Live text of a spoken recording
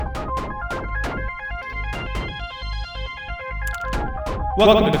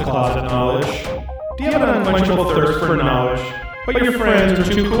Welcome to Closet Knowledge. Do you have an unquenchable thirst for knowledge, but your friends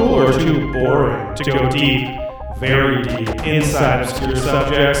are too cool or too boring to go deep, very deep, inside obscure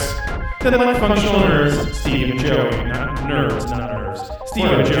subjects? Then let functional nerds, Steve and Joey, not nerds,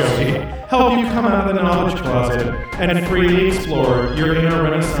 Steve and Joey, help you come out of the knowledge closet and freely explore your inner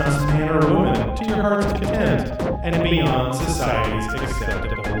Renaissance man or woman to your heart's content and beyond society's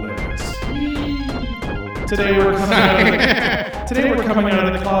acceptable limits. Today we're coming out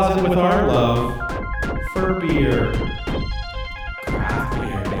of the closet with our love for beer. Craft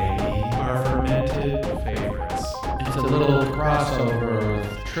beer, baby. Our fermented favorites. It's a little crossover with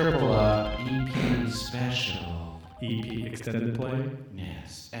Triple Up EP special. EP extended play.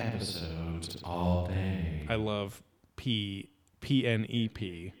 Yes, episodes all day. I love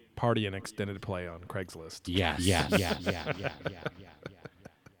PNEP, Party and Extended Play on Craigslist. Yes.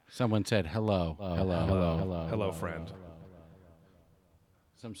 Someone said hello. Hello, friend.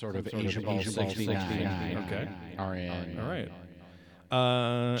 Some sort of Asian Ball 69. Okay. RN. All right.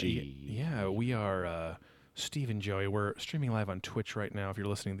 G. Yeah, we are Steve and Joey. We're streaming live on Twitch right now. If you're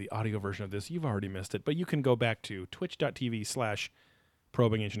listening to the audio version of this, you've already missed it. But you can go back to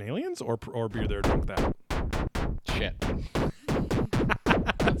twitch.tv/probing ancient aliens or Beer There Drunk That. Shit.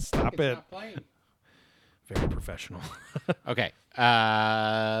 Stop it. Very professional. Okay.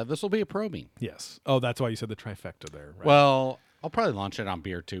 This will be a probing. Yes. Oh, that's why you said the trifecta there. Right? Well, I'll probably launch it on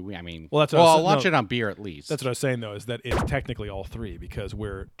beer too. I'll launch it on beer at least. That's what I was saying, though, is that it's technically all three because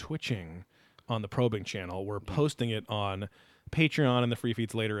we're twitching on the probing channel. We're posting it on Patreon and the free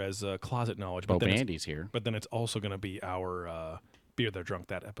feeds later as Closet Knowledge. Bo Bandy's here. But then it's also going to be our Beer They're Drunk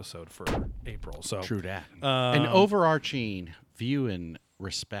That episode for April. So True that. An overarching view and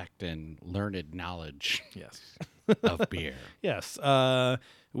respect and learned knowledge yes. of beer. Yes.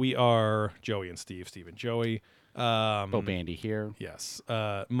 We are Joey and Steve and Joey. Bo Bandy here. Yes.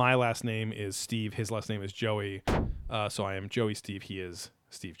 My last name is Steve. His last name is Joey. So I am Joey Steve. He is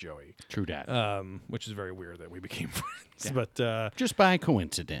Steve Joey. True that. Which is very weird that we became friends. Yeah. But just by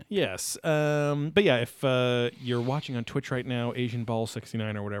coincidence. yes. But yeah, if you're watching on Twitch right now, Asian Ball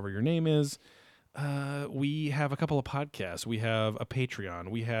 69 or whatever your name is, we have a couple of podcasts. We have a Patreon.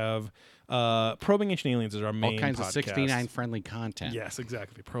 We have Probing Ancient Aliens is our main all kinds podcast. of 69 friendly content. Yes,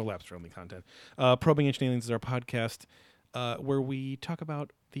 exactly. Prolapse friendly content. Probing Ancient Aliens is our podcast where we talk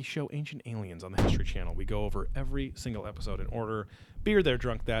about the show Ancient Aliens on the History Channel. We go over every single episode in order. Beer There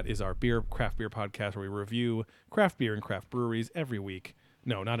Drunk That is our craft beer podcast where we review craft beer and craft breweries every week.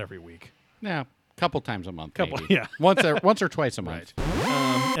 No, not every week. Yeah, couple times a month. Maybe. Yeah. once or twice a month. Right.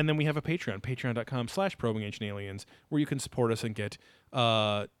 And then we have a Patreon, patreon.com/probing ancient aliens, where you can support us and get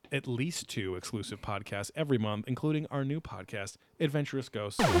at least 2 exclusive podcasts every month, including our new podcast, Adventurous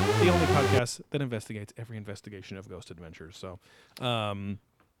Ghosts, the only podcast that investigates every investigation of ghost adventures. So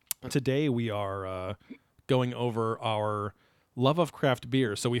today we are going over our love of craft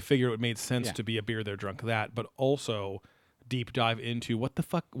beer. So we figured it made sense to be a Beer There Drunk That, but also deep dive into what the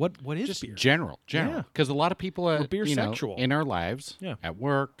fuck, what is Just beer? general. Yeah. Because a lot of people are beer sexual. in our lives, at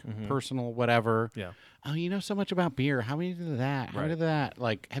work, personal, whatever. Yeah. Oh, you know so much about beer. How many do that? How many do that?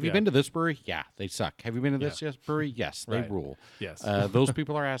 Like, have you Yeah. been to this brewery? Yeah, they suck. Have you been to this brewery? Yes, they Right. rule. Yes. Those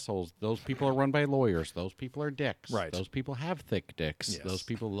people are assholes. Those people are run by lawyers. Those people are dicks. Right. Those people have thick dicks. Yes. Those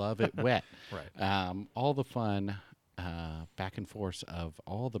people love it wet. Right. All the fun back and forth of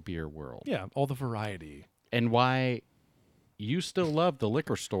all the beer world. Yeah, all the variety. And why you still love the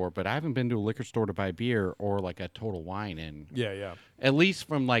liquor store, but I haven't been to a liquor store to buy beer or like a Total Wine in. Yeah. At least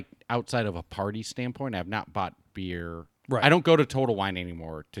from like outside of a party standpoint, I've not bought beer. Right. I don't go to Total Wine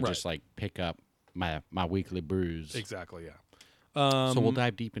anymore to Right. just like pick up my weekly brews. Exactly, yeah. So we'll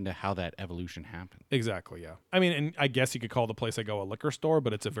dive deep into how that evolution happened. Exactly, yeah. I mean, and I guess you could call the place I go a liquor store,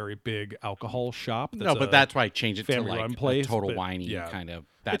 but it's a very big alcohol shop. That's why I changed it to family like run place, a Total but, Wine yeah. kind of.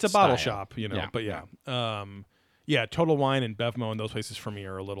 It's a bottle style. shop, you know. Yeah. But yeah, Total Wine and Bevmo and those places for me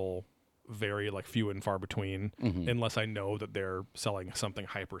are a little very like few and far between, unless I know that they're selling something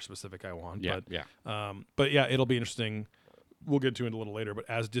hyper specific I want. Yeah, But yeah, it'll be interesting. We'll get to it a little later, but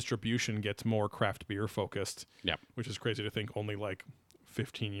as distribution gets more craft beer focused, which is crazy to think only like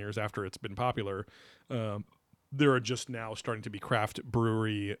 15 years after it's been popular, there are just now starting to be craft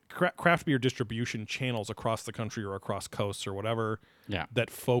beer distribution channels across the country or across coasts or whatever that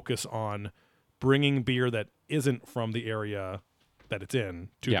focus on bringing beer that isn't from the area that it's in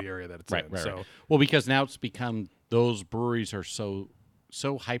to the area that it's in. Right. Well, because now it's become those breweries are so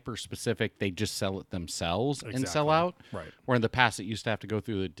hyper specific, they just sell it themselves and sell out. Right. Where in the past it used to have to go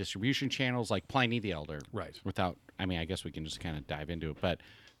through the distribution channels like Pliny the Elder. Right. Without, I mean, I guess we can just kind of dive into it, but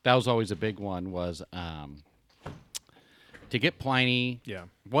that was always a big one. Was To get Pliny,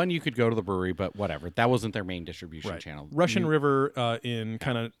 one, you could go to the brewery, but whatever. That wasn't their main distribution channel. Russian River in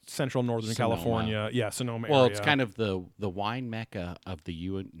kind of central northern California. Yeah, Sonoma area. Well, it's kind of the wine mecca of the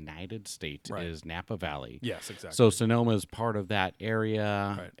United States is Napa Valley. Yes, exactly. So Sonoma is part of that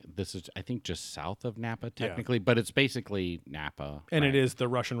area. Right. This is, I think, just south of Napa technically, but it's basically Napa. And it is the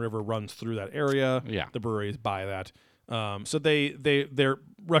Russian River runs through that area. Yeah. The brewery is by that. So their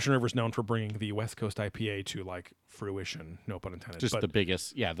Russian River is known for bringing the West Coast IPA to like fruition, no pun intended. Just the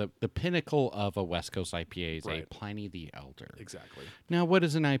biggest, the pinnacle of a West Coast IPA is a Pliny the Elder. Exactly. Now, what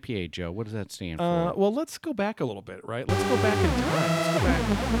is an IPA, Joe? What does that stand for? Well, let's go back a little bit, right? Let's go back in time. Let's go back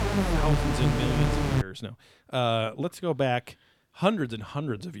thousands and millions of years. No, let's go back hundreds and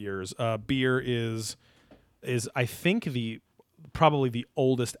hundreds of years. Beer is I think probably the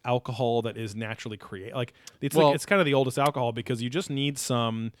oldest alcohol that is naturally created. Like it's kind of the oldest alcohol because you just need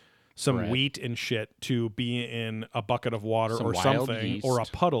some wheat and shit to be in a bucket of water or something yeast. or a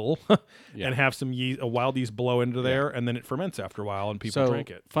puddle and have some yeast, a wild yeast blow into there, and then it ferments after a while and people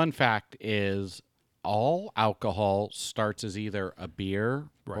drink it. Fun fact is all alcohol starts as either a beer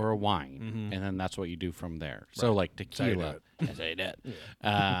or a wine, and then that's what you do from there. So like tequila, as I did.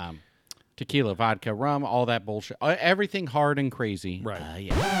 Tequila, vodka, rum, all that bullshit. Everything hard and crazy.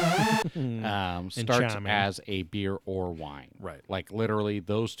 Right. Starts as a beer or wine. Right. Like literally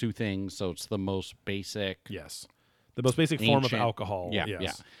those two things. So it's the most basic. Yes. The most basic form of alcohol. Yeah. Yes.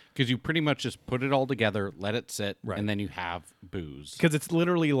 Yeah. Because you pretty much just put it all together, let it sit, and then you have booze. Because it's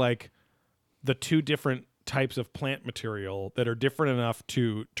literally like the two different types of plant material that are different enough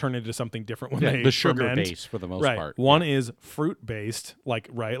to turn into something different when they the sugar ferment. base for the most part. One is fruit based, like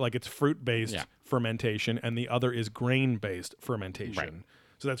it's fruit based fermentation, and the other is grain based fermentation. Right.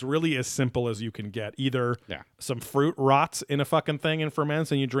 So that's really as simple as you can get. Either some fruit rots in a fucking thing and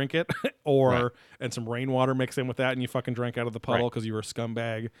ferments and you drink it, or and some rainwater mixed in with that and you fucking drank out of the puddle because you were a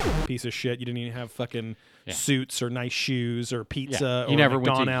scumbag piece of shit. You didn't even have fucking suits or nice shoes or pizza. You or never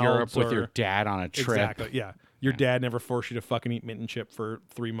McDonald's went to Europe with your dad on a trip. Exactly. Yeah. Your dad never forced you to fucking eat mint and chip for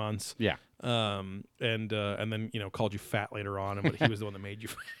 3 months. Yeah. And then called you fat later on, but he was the one that made you.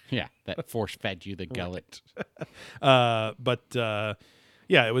 That force fed you the gullet.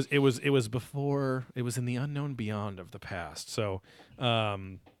 Yeah, it was before, it was in the unknown beyond of the past. So,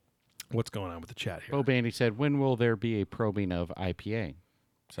 what's going on with the chat here? Bo Bandy said, "When will there be a probing of IPA?"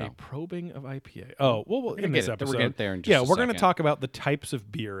 So. A probing of IPA. Oh, well, in this episode, we'll get there in just we're going to talk about the types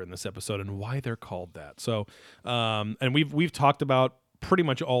of beer in this episode and why they're called that. So, and we've talked about pretty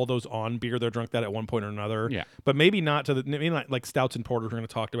much all those on beer. They're drunk that at one point or another. Yeah. But maybe not like stouts and porters. We're going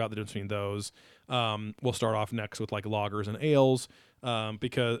to talk about the difference between those. We'll start off next with like lagers and ales,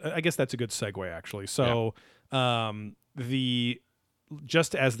 because I guess that's a good segue actually. So,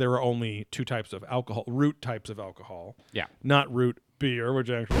 just as there are only two types of alcohol, root types of alcohol. Yeah. Not root beer, which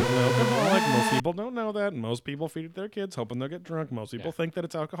actually is alcoholic. Most people don't know that. And most people feed it their kids, hoping they'll get drunk. Most people think that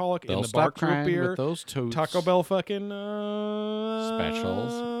it's alcoholic. They'll in the bar stop root beer, with those totes. Taco Bell fucking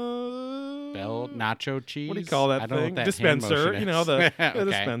specials. Bell nacho cheese. What do you call that thing? Dispenser. The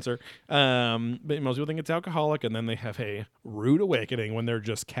dispenser. But most people think it's alcoholic, and then they have a rude awakening when they're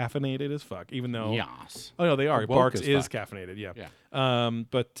just caffeinated as fuck. Even though, oh no, they are. Barks is caffeinated. Yeah.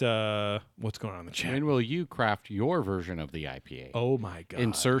 But what's going on in the chat? When will you craft your version of the IPA? Oh my god.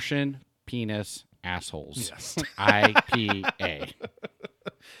 Insertion, penis, assholes. Yes. IPA.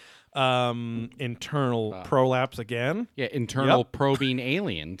 Internal prolapse again. Yeah, internal probing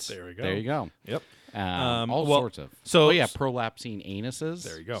aliens. There we go. There you go. Yep. All sorts of. So prolapsing anuses.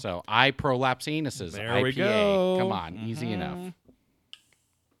 There you go. So I prolapse anuses. There IPA. we go. Come on, easy enough.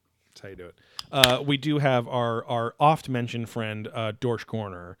 That's how you do it. We do have our oft mentioned friend Dorsch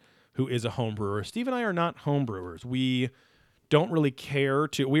Corner, who is a home brewer. Steve and I are not home brewers. We don't really care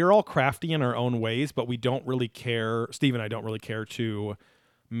to. We are all crafty in our own ways, but we don't really care. Steve and I don't really care to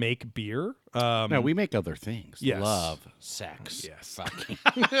make beer. No, we make other things. Yes. Love, sex, fucking,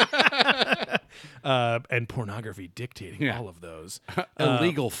 and pornography dictating all of those.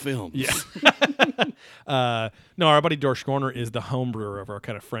 Illegal films. Yeah. No, our buddy Dorsch Corner is the home brewer of our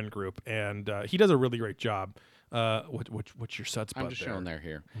kind of friend group, and he does a really great job. What's your suds bud? I'm just showing there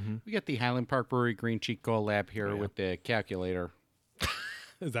here. Mm-hmm. We got the Highland Park Brewery Green Cheek collab here with the calculator.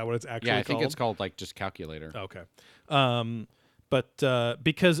 Is that what it's actually called? Yeah, I think it's called like just calculator. Okay. But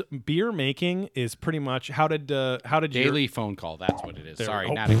because beer making is pretty much how did daily phone call? That's what it is. Sorry,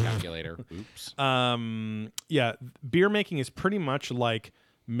 not a calculator. Oops. Yeah, beer making is pretty much like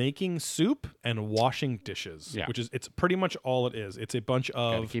making soup and washing dishes. Yeah. It's pretty much all it is. It's a bunch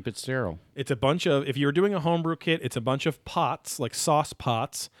of Gotta keep it sterile. It's a bunch of, if you're doing a homebrew kit, it's a bunch of pots, like sauce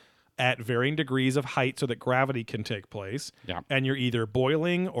pots, at varying degrees of height so that gravity can take place. Yeah. And you're either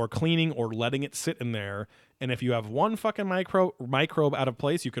boiling or cleaning or letting it sit in there. And if you have one fucking microbe out of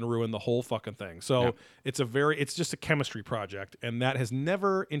place, you can ruin the whole fucking thing. So it's just a chemistry project, and that has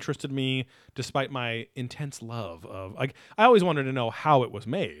never interested me, despite my intense love of I always wanted to know how it was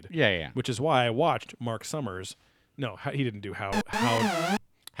made. Yeah. Which is why I watched Mark Summers. No, he didn't do how.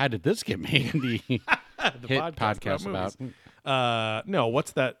 How did this get made? The hit podcast about. No,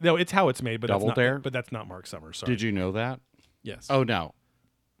 what's that? No, it's How It's Made, but Double that's Dare? not, but that's not Mark Summers. Sorry. Did you know that? Yes. Oh no.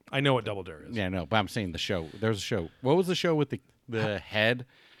 I know what Double Dare is. Yeah, no, but I'm saying the show. There's a show. What was the show with the head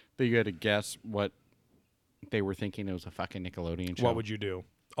that you had to guess what they were thinking? It was a fucking Nickelodeon show. What Would You Do?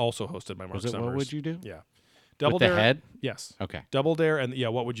 Also hosted by Mark Was it Summers. What Would You Do? Yeah. Double With Dare. the head? Yes. Okay. Double Dare and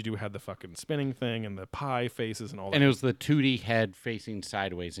What Would You Do had the fucking spinning thing and the pie faces and all that. And it was the 2D head facing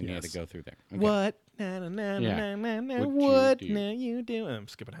sideways, and you had to go through there. Okay. What? Na, na, na, Yeah. na, na, na, Would what you do? na, you do? I'm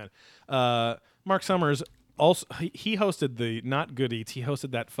skipping ahead. Mark Summers also he hosted the Not Good Eats. He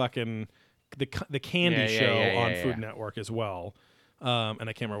hosted that fucking the candy show on Food Network as well. And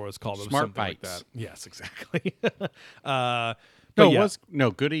I can't remember what it was called. It was Smart something like Bites. that. Yes, exactly.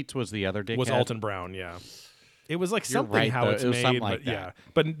 Good Eats was the other dickhead. Was Alton Brown? Yeah, it was like something right, How though. It's It was Made. something like but that. yeah,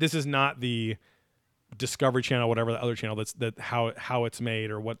 but this is not the Discovery Channel, whatever the other channel that's how it's made,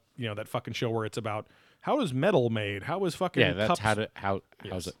 or what that fucking show where it's about how is metal made, how is fucking Yeah, that's cups, how's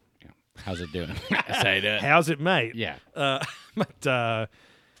Yes. it? Yeah. How's it doing? Say it. how's it made? Yeah. But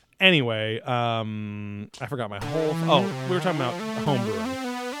anyway, I forgot my whole. Oh, we were talking about home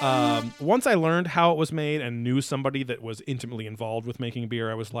brewing. Once I learned how it was made and knew somebody that was intimately involved with making beer,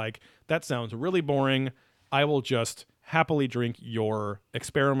 I was like, that sounds really boring. I will just happily drink your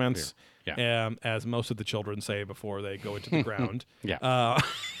experiments, as most of the children say before they go into the ground. Yeah.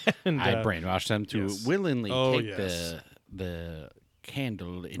 And, I brainwashed them to yes. willingly Oh, take yes. the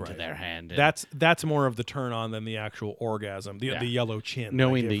candle into their hand. And That's more of the turn on than the actual orgasm, the yellow chin.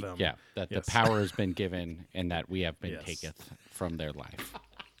 knowing I give them. that Yes. the power has been given and that we have been Yes. taketh from their life.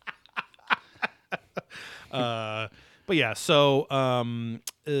 But yeah, so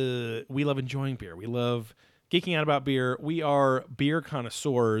we love enjoying beer. We love geeking out about beer. We are beer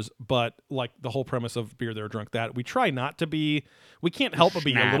connoisseurs, but like the whole premise of Beer There Drunk That, we try not to be. We can't help but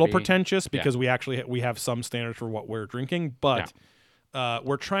be a little Snobby. pretentious because we actually we have some standards for what we're drinking, but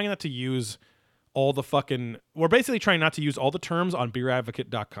we're trying not to use all the fucking. We're basically trying not to use all the terms on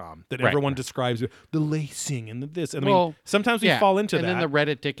beeradvocate.com that everyone describes the lacing and the this. And I mean, sometimes we fall into and that. And then the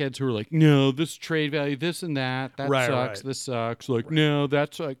Reddit dickheads who are like, no, this trade value, this and that sucks. Right. This sucks. Like, no,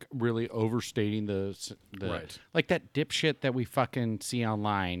 that's like really overstating the like that dipshit that we fucking see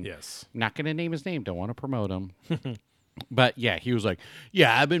online. Yes. Not going to name his name. Don't want to promote him. But yeah, he was like,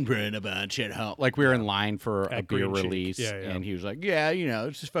 yeah, I've been brewing a bunch at home. Like we were in line for a beer Green Cheek. release, Yeah. and he was like, yeah,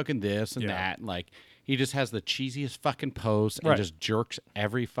 it's just fucking this and that. And like he just has the cheesiest fucking posts and just jerks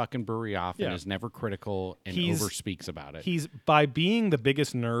every fucking brewery off and is never critical and overspeaks about it. He's by being the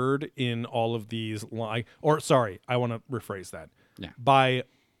biggest nerd in all of these I want to rephrase that. Yeah. By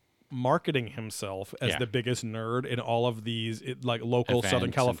marketing himself as the biggest nerd in all of these like local Events Southern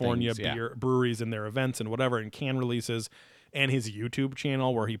and California things, beer breweries and their events and whatever and can releases, and his YouTube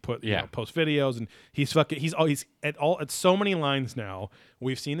channel where he posts videos, and he's at so many lines now.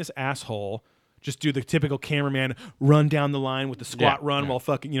 We've seen this asshole just do the typical cameraman run down the line with the squat run while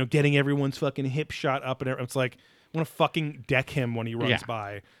fucking getting everyone's fucking hip shot up, and it's like I want to fucking deck him when he runs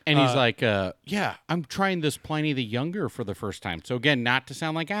by. And he's like, I'm trying this Pliny the Younger for the first time. So again, not to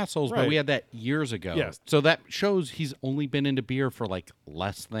sound like assholes, but we had that years ago. Yes. So that shows he's only been into beer for like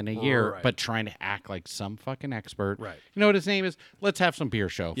less than a year, but trying to act like some fucking expert. Right. You know what his name is? Let's Have Some Beer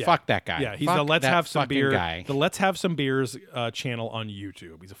Show. Yeah. Fuck that guy. Yeah, he's Fuck the Let's that Have Some fucking Beer guy. The Let's Have Some Beers channel on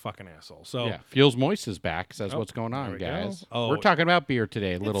YouTube. He's a fucking asshole. So Yeah. Feels Moist is back. Says what's going on, there we guys. go. Oh. We're talking about beer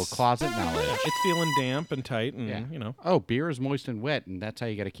today. Little closet knowledge. it's feeling damp and tight, and Oh, beer is moist and wet, and that's how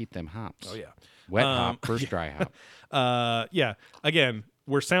you got to keep them hops. Oh yeah. Wet hop versus dry hop. Yeah. Again,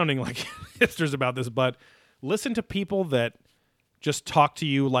 we're sounding like hipsters about this, but listen to people that just talk to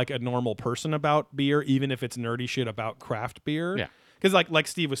you like a normal person about beer, even if it's nerdy shit about craft beer. Yeah. Because like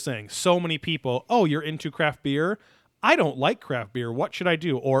Steve was saying, so many people, oh, you're into craft beer? I don't like craft beer. What should I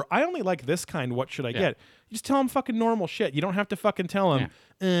do? Or I only like this kind. What should I get? You just tell them fucking normal shit. You don't have to fucking tell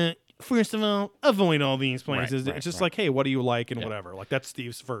them, first of all, avoid all these places. It's just like, hey, what do you like and whatever. Like that's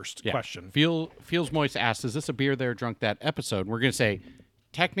Steve's first question. Feels Moist asked, is this a Beer There Drunk That episode? We're going to say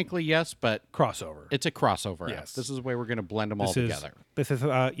technically yes, but Crossover. it's a crossover. Yes. This is the way we're going to blend them all together. This is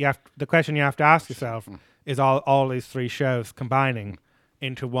the question you have to ask yourself is all these three shows combining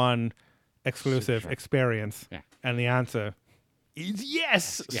into one exclusive experience, and the answer is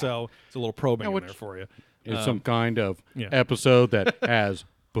yes. So it's a little probing in there for you. It's some kind of yeah. episode that has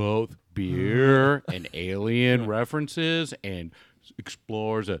both beer and alien references and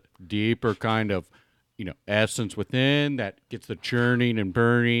explores a deeper kind of, essence within that gets the churning and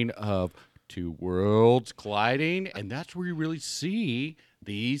burning of two worlds colliding, and that's where you really see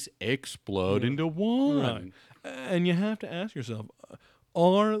these explode into one. Right. And you have to ask yourself,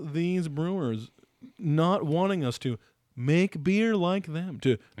 are these brewers not wanting us to make beer like them,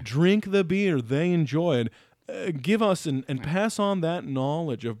 to drink the beer they enjoyed, give us and pass on that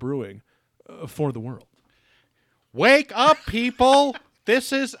knowledge of brewing for the world? Wake up, people!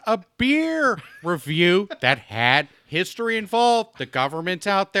 This is a beer review that had history involved. The government's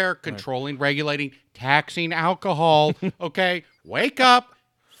out there controlling, regulating, taxing alcohol. Okay, wake up.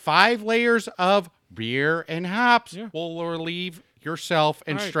 5 layers of beer and hops will relieve yourself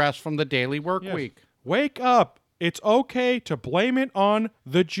and stress from the daily work week. Wake up. It's okay to blame it on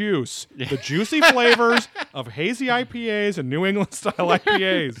the juice. The juicy flavors of hazy IPAs and New England style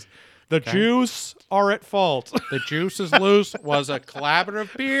IPAs. The juice are at fault. The Juice is Loose was a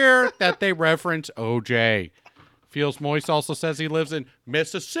collaborative beer that they reference OJ. Feels Moist also says he lives in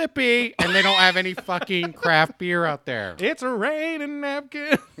Mississippi and they don't have any fucking craft beer out there. It's a raining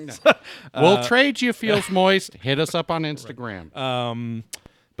napkin. We'll trade you, Feels Moist. Hit us up on Instagram.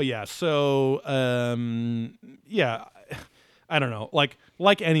 But yeah, so yeah, I don't know. Like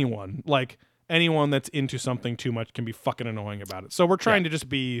anyone that's into something too much can be fucking annoying about it. So we're trying to just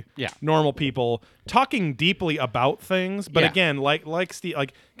be normal people talking deeply about things. But again, like Steve,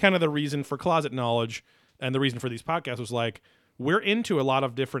 like kind of the reason for Closet Knowledge and the reason for these podcasts was like we're into a lot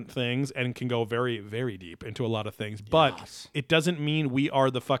of different things and can go very, very deep into a lot of things. But it doesn't mean we are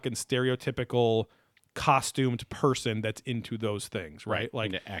the fucking stereotypical costumed person that's into those things, right?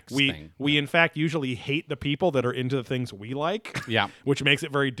 Like we in fact usually hate the people that are into the things we like, which makes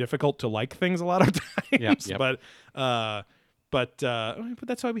it very difficult to like things a lot of times. But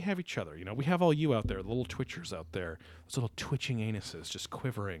that's why we have each other. We have all you out there, the little twitchers out there, those little twitching anuses just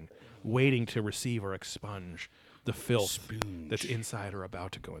quivering, waiting to receive or expunge the filth that's inside or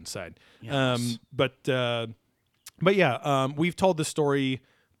about to go inside. But yeah, we've told this story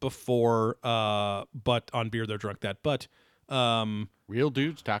before, but on Beer They're Drunk That. But real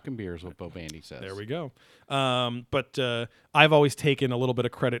dudes talking beer is what Bo Bandy says. There we go. But I've always taken a little bit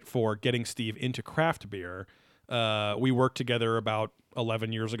of credit for getting Steve into craft beer. We worked together about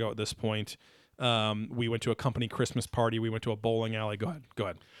 11 years ago at this point. We went to a company Christmas party. We went to a bowling alley. Go ahead.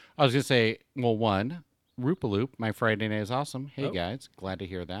 I was going to say, well, one, Roopaloop, my Friday night is awesome. Hey, guys, glad to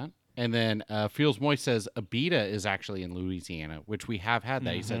hear that. And then Feels Moist says Abita is actually in Louisiana, which we have had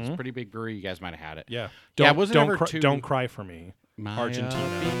that. He said it's a pretty big brewery. You guys might have had it. Yeah. Don't cry for me. My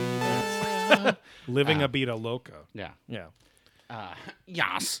Argentina. Living Abita Loca. Yeah. Yeah.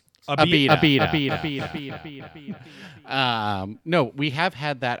 Yes. Abita. No, we have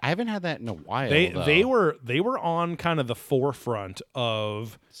had that. I haven't had that in a while. They were on kind of the forefront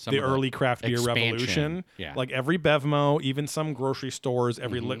of the early craft beer revolution. Yeah. Like every Bevmo, even some grocery stores,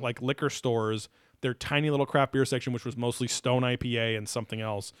 every like liquor stores, their tiny little craft beer section, which was mostly Stone IPA and something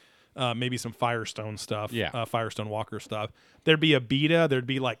else. Maybe some Firestone stuff, Firestone Walker stuff. There'd be Abita. There'd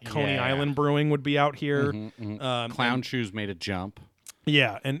be like Coney Island Brewing would be out here. Clown Shoes made a jump.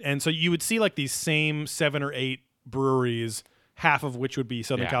 Yeah, and so you would see like these same 7 or 8 breweries, half of which would be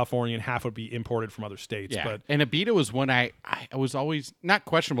Southern California and half would be imported from other states. Yeah. But and Abita was one I was always not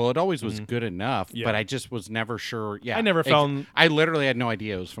questionable. It always was good enough, but I just was never sure. Yeah, I never found. I literally had no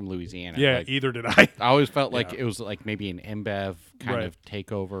idea it was from Louisiana. Yeah, either did I. I always felt like it was like maybe an InBev kind of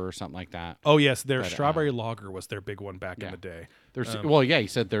takeover or something like that. Oh yes, their strawberry lager was their big one back in the day. He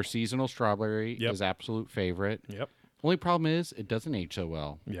said their seasonal strawberry is absolute favorite. Yep. Only problem is it doesn't age so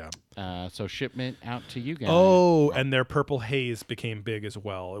well. Yeah. So shipment out to you guys. Oh, and their Purple Haze became big as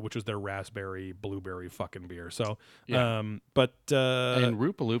well, which was their raspberry, blueberry fucking beer. So, and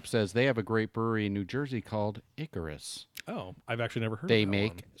Roopaloop says they have a great brewery in New Jersey called Icarus. Oh, I've actually never heard they of that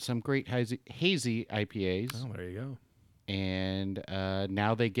make one. some great hazy IPAs. Oh, there you go. And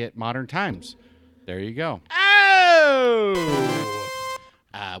now they get Modern Times. There you go. Oh!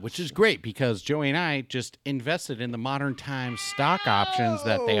 Which is great because Joey and I just invested in the Modern Times stock options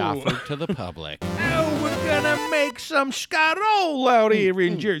that they offered to the public. Now we're gonna make some Scarol out here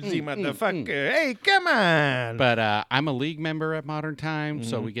in Jersey, motherfucker. Hey, come on. But I'm a league member at Modern Times,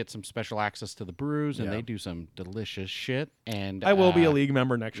 so we get some special access to the brews, and they do some delicious shit. And I will be a league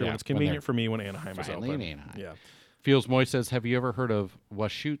member next year when it's convenient for me when Anaheim is open. In Anaheim. Yeah. Feels Moist says, have you ever heard of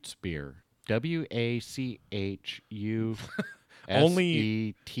Washut's beer? WACHU.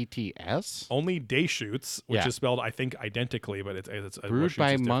 Only SETTS. only Deschutes, which Yeah. is spelled I think identically, but it's Brewed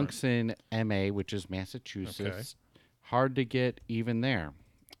by Deschutes is monks in MA, which is Massachusetts. Hard to get even there.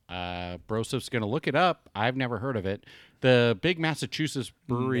 Brosep's going to look it up. I've never heard of it. The big Massachusetts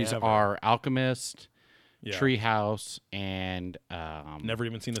breweries Never. are Alchemist, Yeah. Treehouse, and Never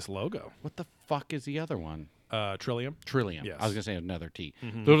even seen this logo. what the fuck is the other one? Trillium. Trillium. Yes. I was going to say another T.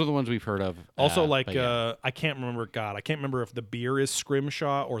 Those are the ones we've heard of. Also, but yeah. I can't remember. God, I can't remember if the beer is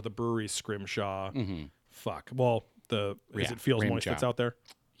Scrimshaw or the brewery is Scrimshaw. Fuck. Well, Yeah, it Feels Moist Rimjaw. that's out there?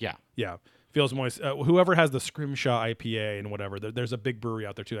 Yeah. Yeah, Feels Moist. Whoever has the Scrimshaw IPA and whatever, there's a big brewery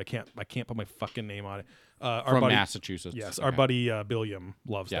out there too. I can't put my fucking name on it. Our From buddy, Massachusetts. yes, Okay. our buddy Billiam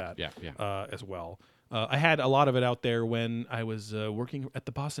loves Yeah, that. yeah. As well. I had a lot of it out there when I was working at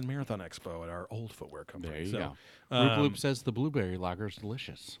the Boston Marathon Expo at our old footwear company. There you so, go. Roop Loop says the blueberry lager is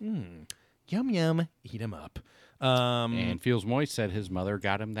delicious. Yum yum, eat 'em up. And Feels Moist said his mother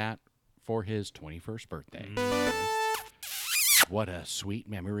got him that for his 21st birthday. What a sweet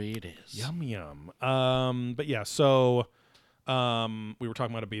memory it is. Yum yum. But yeah, so we were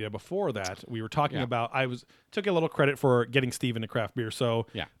talking about Abita before that. We were talking Yeah. about took a little credit for getting Steve into craft beer. So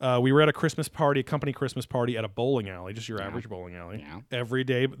Yeah. we were at a Christmas party, a company Christmas party at a bowling alley, just your average bowling alley. Yeah. Every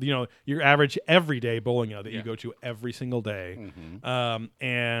day, your average everyday bowling alley that you go to every single day.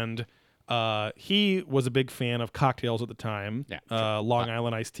 And he was a big fan of cocktails at the time. Yeah. Long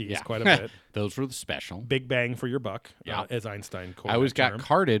Island iced teas, Yeah. quite a bit. Those were the special. Big bang for your buck, Yeah. as Einstein called I always that got term.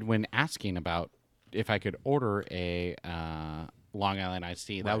 carded when asking about if I could order a Long Island iced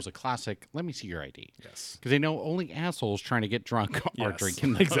tea. That was a classic. Let me see your ID. Yes. Because they know only assholes trying to get drunk are Yes,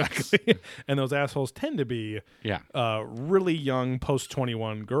 drinking those. exactly. And those assholes tend to be Yeah. really young post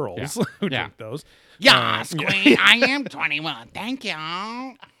 21 girls Yeah. who Yeah. drink those. Yes, Queen. I am 21. Thank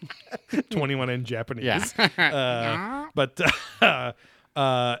you. 21 in Japanese. Yeah. But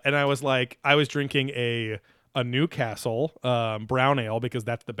and I was drinking a Newcastle brown ale because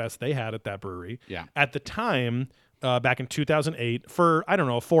that's the best they had at that brewery. Yeah. At the time, back in 2008, for I don't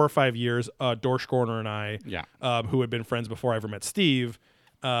know 4 or 5 years, Dorsch Corner and I, Yeah. who had been friends before I ever met Steve,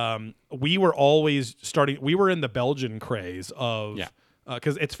 we were always we were in the Belgian craze of. Yeah.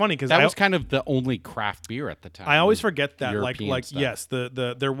 Because it's funny because That was kind of the only craft beer at the time. I always forget that. European Like stuff. yes,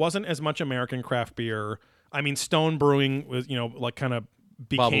 there wasn't as much American craft beer. I mean, Stone Brewing was like kind of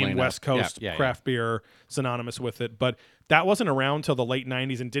became Bubbling West up. Yeah, Coast yeah, craft beer, synonymous with it. But that wasn't around till the late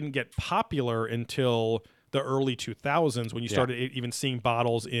 '90s and didn't get popular until the early 2000s when you started even seeing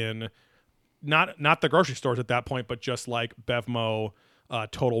bottles in not the grocery stores at that point, but just like Bevmo.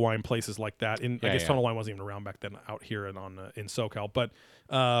 Total Wine, places like that. I guess Total Wine wasn't even around back then out here and in SoCal.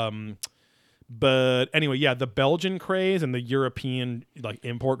 But anyway, yeah, the Belgian craze and the European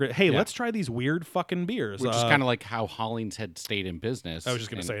import craze. Hey, let's try these weird fucking beers. Which is kind of like how Hollingshead stayed in business. I was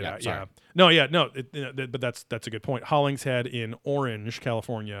just going to say that. sorry. No. But that's a good point. Hollingshead in Orange,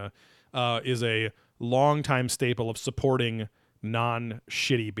 California, is a longtime staple of supporting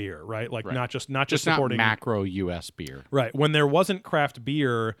non-shitty beer, right? Like not just supporting macro U.S. beer. Right. When there wasn't craft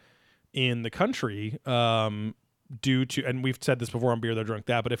beer in the country, due to, and we've said this before on Beer That Drunk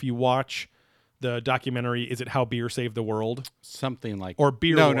That, but if you watch the documentary, is it How Beer Saved the World? Something like Or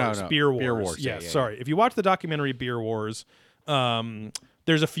Beer Wars. No. Beer Wars. Beer Wars. Yes, Yeah. sorry. If you watch the documentary Beer Wars,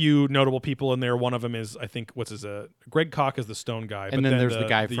 there's a few notable people in there. One of them is, I think, Greg Koch is the Stone guy. And then there's the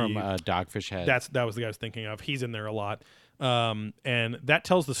guy from Dogfish Head. That was the guy I was thinking of. He's in there a lot. And that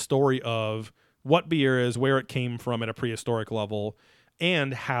tells the story of what beer is, where it came from at a prehistoric level,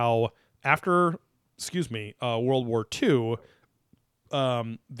 and how after, World War II,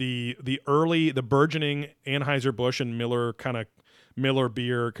 the burgeoning Anheuser-Busch and Miller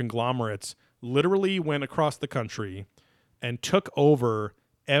beer conglomerates literally went across the country and took over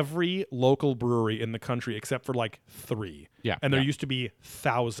every local brewery in the country except for like 3. Yeah, And there yeah. used to be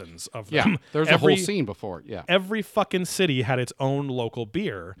thousands of them. Yeah, there's a whole scene before. Yeah. Every fucking city had its own local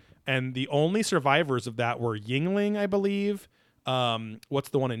beer. And the only survivors of that were Yingling, I believe. What's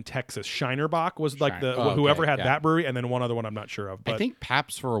the one in Texas? Shinerbach was like whoever had that brewery, and then one other one I'm not sure of. But I think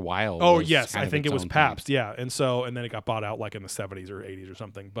Pabst for a while. Oh was yes, kind I of think its it was own Pabst. thing. Yeah, and then it got bought out like in the 70s or 80s or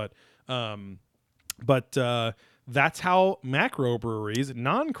something. But that's how macro breweries,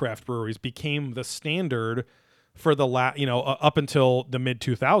 non-craft breweries, became the standard for the up until the mid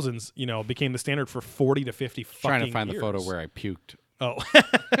 2000s. Became the standard for 40 to 50 fucking Trying to find years. the photo where I puked.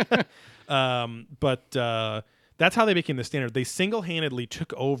 But that's how they became the standard. They single-handedly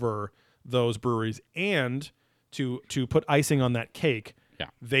took over those breweries, and to put icing on that cake,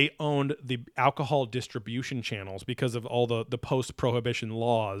 they owned the alcohol distribution channels because of all the post-prohibition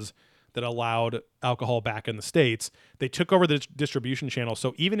laws that allowed alcohol back in the States. They took over the distribution channel.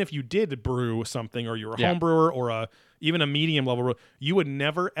 So even if you did brew something, or you were a home brewer or even a medium level brewer, you would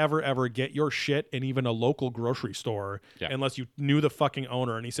never, ever, ever get your shit in even a local grocery store unless you knew the fucking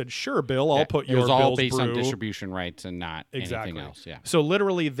owner. And he said, "Sure, Bill, I'll put your It was all Bill's based on brew." distribution rights and not anything else. Yeah. So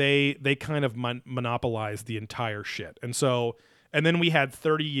literally they kind of monopolized the entire shit. And then we had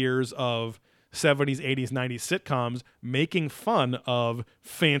 30 years of 70s, 80s, 90s sitcoms making fun of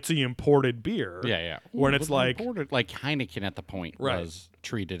fancy imported beer. Yeah. When it's like imported, like Heineken at the point was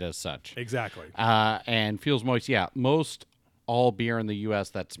treated as such. Exactly. And Feels Moist, most all beer in the U.S.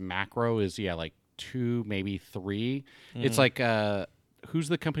 that's macro is like 2, maybe 3. It's like who's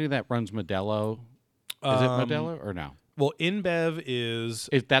the company that runs Modelo? Is it Modelo or no? Well, InBev is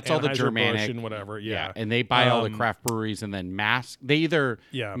that's all the Anheuser-Busch Germanic and whatever. Yeah. And they buy all the craft breweries and then They either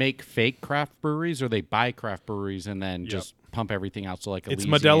make fake craft breweries or they buy craft breweries and then just pump everything out. So like it's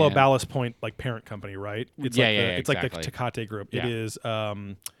Elysian. Modelo Ballast Point, like parent company, right? It's it's exactly. like the Tecate group. Yeah. It is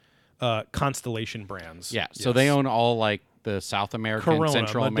Constellation Brands. Yeah. So they own all like the South American, Corona,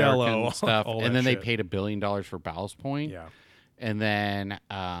 Central Modelo, American stuff, all and that then they shit. paid $1 billion for Ballast Point. Yeah. And then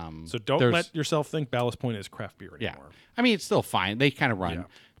So don't let yourself think Ballast Point is craft beer anymore. I mean, it's still fine. They kind of run. Yeah.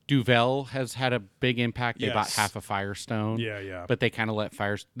 Duvel has had a big impact. They bought Yes. half of Firestone. Yeah. But they kind of let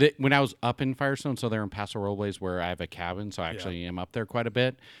Firestone. When I was up in Firestone, so they're in Paso Robles where I have a cabin, so I actually am up there quite a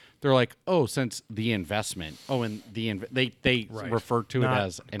bit. They're like, since the investment. And they refer to Not it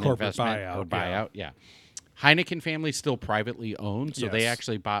as an corporate investment or buyout. Yeah. Heineken family still privately owned, so they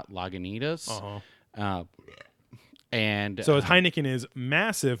actually bought Lagunitas. And so Heineken is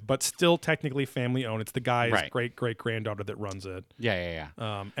massive, but still technically family owned. It's the guy's great granddaughter that runs it. Yeah.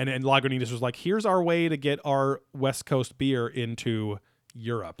 And Lagunitas was like, here's our way to get our West Coast beer into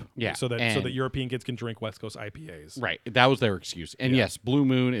Europe. Yeah, so that European kids can drink West Coast IPAs. Right. That was their excuse. And yes, Blue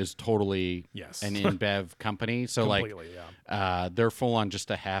Moon is totally an InBev company. So completely, they're full on just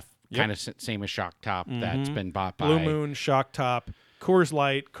a half kind of same as Shock Top that's been bought by Blue Moon, Shock Top, Coors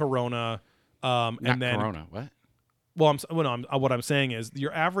Light, Corona, not and then Corona. What? Well, what I'm saying is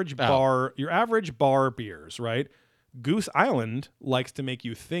your average bar beers, right? Goose Island likes to make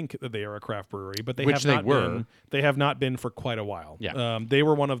you think that they are a craft brewery, but they have not been for quite a while. Yeah. They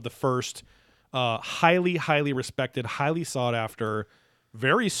were one of the first highly, highly respected, highly sought after,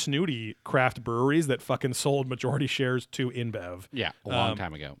 very snooty craft breweries that fucking sold majority shares to InBev. Yeah, a long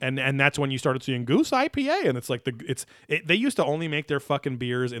time ago. And that's when you started seeing Goose IPA, and it's like they used to only make their fucking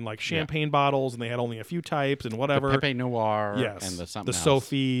beers in like champagne bottles, and they had only a few types and whatever. The Pepe Noir, yes, and the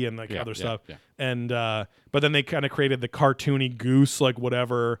Sophie and like other stuff. Yeah. And but then they kind of created the cartoony Goose, like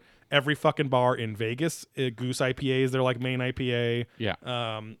whatever. Every fucking bar in Vegas, Goose IPA is their like main IPA. Yeah.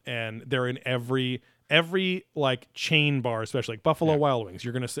 And they're in every like chain bar, especially like Buffalo Wild Wings.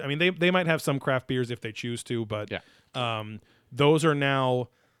 You're gonna see, I mean, they might have some craft beers if they choose to, but those are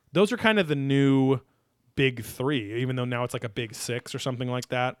kind of the new big 3, even though now it's like a big 6 or something like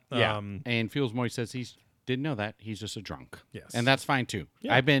that. And Feels Moist says he didn't know that. He's just a drunk. Yes. And that's fine too.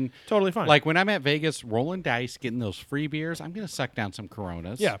 Yeah, I've been totally fine. Like when I'm at Vegas rolling dice, getting those free beers, I'm gonna suck down some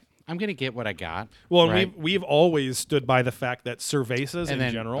Coronas. Yeah. I'm gonna get what I got. Well, right? we've always stood by the fact that cervezas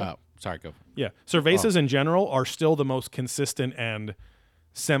in general. Sorry, go. Yeah, cervezas in general are still the most consistent and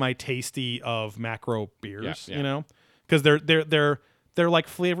semi-tasty of macro beers. Yeah. You know, because they're like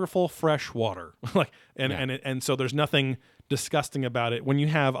flavorful fresh water, like and so there's nothing disgusting about it. When you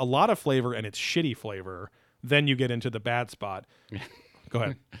have a lot of flavor and it's shitty flavor, then you get into the bad spot. Go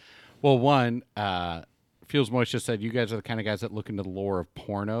ahead. Well, one. Feels Moist just said, you guys are the kind of guys that look into the lore of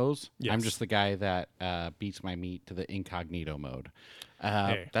pornos. Yes. I'm just the guy that beats my meat to the incognito mode.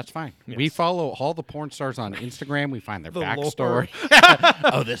 Hey. That's fine. Yes. We follow all the porn stars on Instagram. We find their The backstory.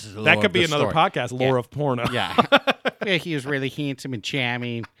 This is the That lore could of be the another story. podcast, Lore of Porno. Yeah. He was really handsome and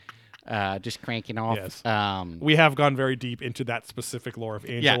charming. Just cranking off. Yes. We have gone very deep into that specific lore of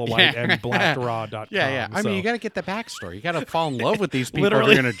Angela White and BlackRaw.com. Yeah. I mean, you got to get the backstory. You got to fall in love with these people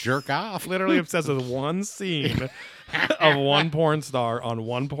Literally. if you're going to jerk off. Literally obsessed with one scene of one porn star on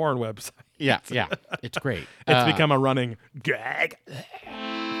one porn website. Yeah. It's great. It's become a running gag.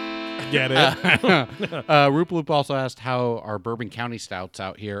 Get it? Roop also asked how are Bourbon County stouts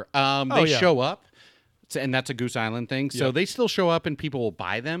out here. They show up. And that's a Goose Island thing. So they still show up and people will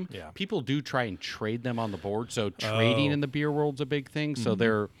buy them. Yeah. People do try and trade them on the board. So trading in the beer world's a big thing.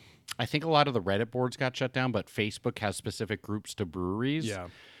 So I think a lot of the Reddit boards got shut down, but Facebook has specific groups to breweries. Yeah.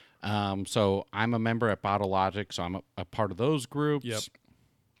 So I'm a member at Bottle Logic, so I'm a part of those groups. Yep.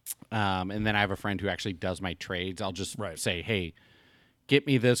 And then I have a friend who actually does my trades. I'll just say, hey, get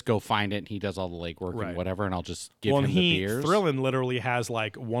me this, go find it, and he does all the legwork Right. and whatever, and I'll just give Well, him and the beers. Thrillin literally has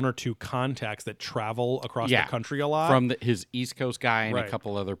like 1 or 2 contacts that travel across the country a lot. From his East Coast guy and Right. a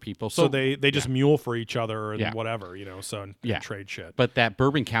couple other people. so they just mule for each other and Yeah. whatever, so and trade shit. But that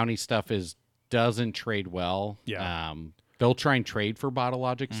Bourbon County stuff doesn't trade well. Yeah. They'll try and trade for Bottle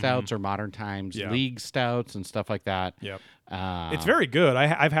Logic stouts or Modern Times Yeah. League stouts and stuff like that. Yep. Uh, It's very good.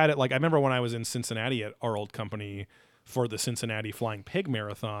 I've had it I remember when I was in Cincinnati at our old company for the Cincinnati Flying Pig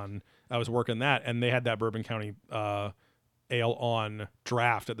Marathon. I was working that, and they had that Bourbon County ale on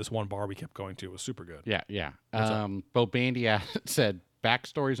draft at this one bar we kept going to. It was super good. Yeah. Bo Bandy said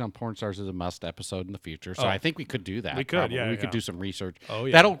backstories on porn stars is a must episode in the future. So I think we could do that. We could, probably. yeah, We yeah. could do some research. Oh,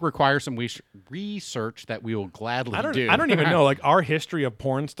 yeah. That'll require some research that we will gladly do. I don't even know. Our history of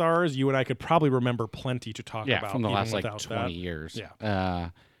porn stars, you and I could probably remember plenty to talk about. from the even last like without 20 that. years. Yeah.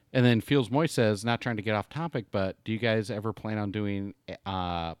 And then Fields Moy says, not trying to get off topic, but do you guys ever plan on doing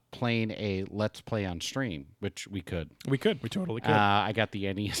playing a Let's Play on stream? Which we could. We totally could. I got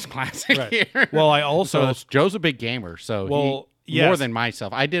the NES Classic Right. here. Well, I also Joe's a big gamer, so Well, he more yes. than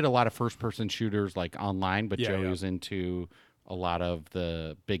myself. I did a lot of first-person shooters like online, but Yeah, Joey yeah. was into a lot of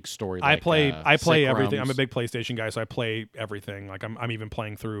the big story. I like, play Sick everything. I'm a Rums. big PlayStation guy, so I play everything. Like I'm even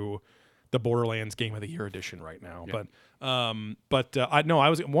playing through the Borderlands Game of the Year edition right now. Yeah. I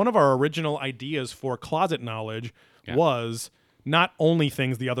was one of our original ideas for Closet Knowledge Yeah. was not only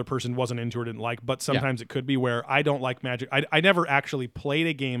things the other person wasn't into or didn't like, but sometimes it could be where I don't like Magic. I never actually played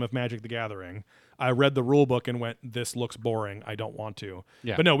a game of Magic the Gathering. I read the rule book and went, "This looks boring. I don't want to."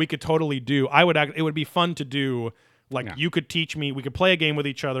 Yeah. But no, we could totally do. It would be fun to do. Like Yeah. you could teach me. We could play a game with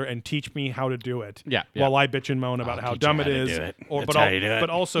each other and teach me how to do it. Yeah, yeah. While I bitch and moan about I'll how teach dumb you it how to is, do it. or That's how you do it. but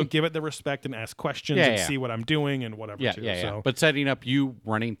also give it the respect and ask questions Yeah, and yeah. see what I'm doing and whatever. Yeah, too. yeah, yeah. So, But setting up you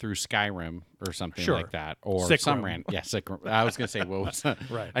running through Skyrim or something Sure. like that, or Sick some Room. Sick Room. I was gonna say what was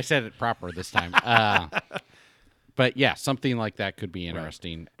Right. I said it proper this time. But yeah, something like that could be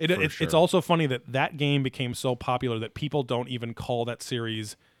interesting. for It's sure. also funny that game became so popular that people don't even call that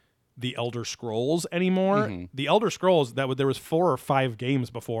series the Elder Scrolls anymore. Mm-hmm. The Elder Scrolls there was 4 or 5 games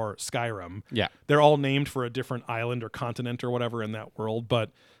before Skyrim. Yeah. They're all named for a different island or continent or whatever in that world.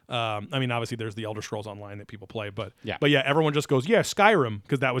 But obviously there's the Elder Scrolls Online that people play. But Yeah. Everyone just goes, Skyrim,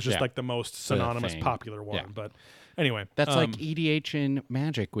 because that was just Yeah. like the most synonymous, thing. popular one. Yeah. But anyway, That's like EDH in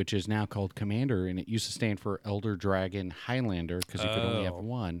Magic, which is now called Commander, and it used to stand for Elder Dragon Highlander because you could only have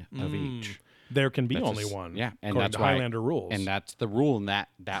one of each. there can be That's only just- one. Yeah, and according that's to why Highlander rules. And that's the rule in that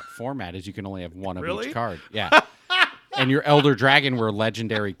format is you can only have one of Really? each card. Yeah. And your Elder Dragon were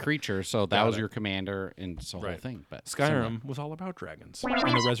legendary creatures, so that Got was it. your commander and it's the whole Right. thing. But Skyrim was all about dragons and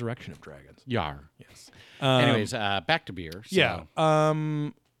the resurrection of dragons. Yar. Yes. Anyways, back to beer. So. Yeah.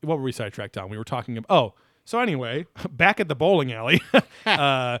 What were we sidetracked on? We were talking about. Oh, so anyway, back at the bowling alley.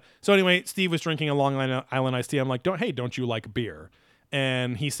 So anyway, Steve was drinking a Long Island iced tea. I'm like, don't you like beer?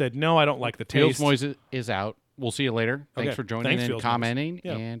 And he said, no, I don't like the Fields taste. Moise is out. We'll see you later. Thanks Okay. for joining Thanks, and Fields Moise. commenting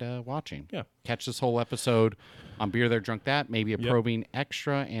Yeah. and watching. Yeah. Catch this whole episode on Beer There Drunk That, maybe a Yep. probing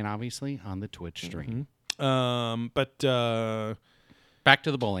extra, and obviously on the Twitch stream. Back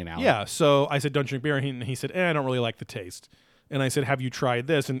to the bowling alley. Yeah. So I said, don't drink beer. And he said, I don't really like the taste. And I said, have you tried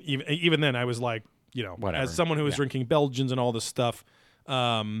this? And even then I was like, Whatever. as someone who was Yeah. drinking Belgians and all this stuff,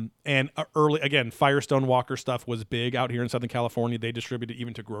 and early, again, Firestone Walker stuff was big out here in Southern California. They distributed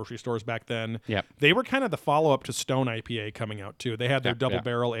even to grocery stores back then. Yep. They were kind of the follow-up to Stone IPA coming out too. They had their Yeah, double yeah.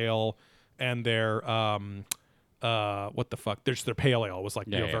 barrel ale and their what the fuck? Their pale ale was like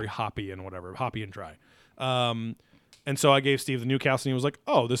Yeah, very hoppy and whatever, hoppy and dry. And so I gave Steve the Newcastle, and he was like,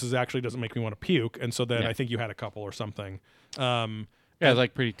 "Oh, this is actually doesn't make me want to puke." And so then Yeah. I think you had a couple or something. Yeah, it was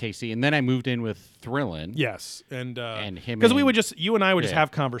like pretty tasty. And then I moved in with Thrillin'. Yes, and him because we and- would you and I would just Yeah. have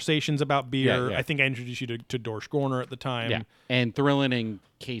conversations about beer. Yeah, yeah. I think I introduced you to Dorsch Gorner at the time. Yeah. And Thrillin' and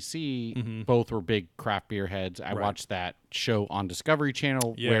KC both were big craft beer heads. I watched that show on Discovery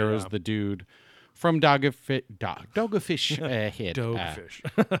Channel Yeah, where it yeah. was the dude from Dogfish Head. Dogfish.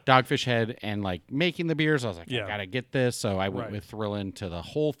 Dogfish Head and like making the beers. I was like, Yeah. I gotta get this. So I went Right. with Thrillin' to the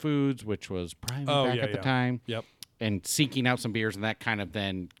Whole Foods, which was prime Oh, back yeah, at the yeah. time. Yep. And seeking out some beers, and that kind of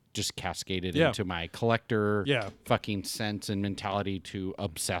then just cascaded Yeah. into my collector Yeah. fucking sense and mentality to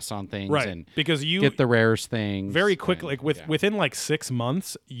obsess on things Right, and because you get the rarest things very quickly, and- like yeah. within like 6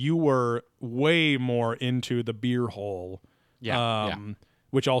 months, you were way more into the beer hole. Yeah,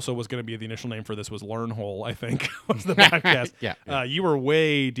 Which also was going to be the initial name for this was Learn Hole, I think, was the podcast. Yeah, You were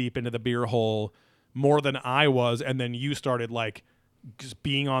way deep into the beer hole more than I was, and then you started like just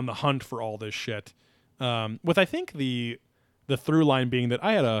being on the hunt for all this shit. With I think the through line being that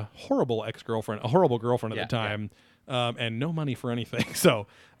I had a horrible girlfriend at Yeah, the time. and no money for anything. So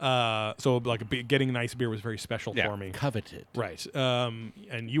like getting nice beer was very special for me. Coveted. Right. And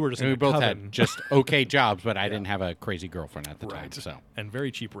you were just And in we a both coven. had just okay jobs, but I didn't have a crazy girlfriend at the time. So and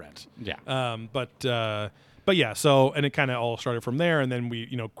very cheap rent. yeah. But yeah, so and it kind of all started from there, and then we,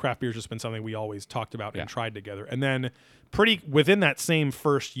 craft beer's just been something we always talked about and tried together, and then within that same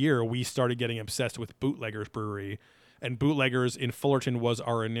first year, we started getting obsessed with Bootleggers Brewery, and Bootleggers in Fullerton was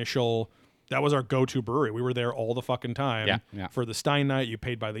our go-to brewery. We were there all the fucking time. Yeah. For the Stein night, you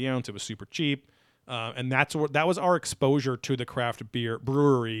paid by the ounce; it was super cheap, and that was our exposure to the craft beer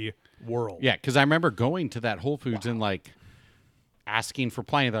brewery world. Yeah, because I remember going to that Whole Foods and like asking for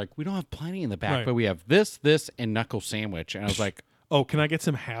plenty. They're like, we don't have plenty in the back, but we have this, and knuckle sandwich. And I was like, oh, can I get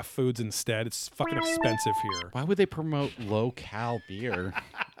some half foods instead? It's fucking expensive here. why would they promote low-cal beer?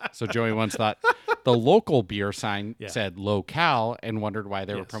 So Joey once thought the local beer sign said low-cal and wondered why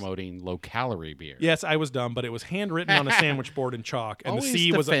they were promoting low-calorie beer. Yes, I was dumb, but it was handwritten on a sandwich board in chalk, and Always the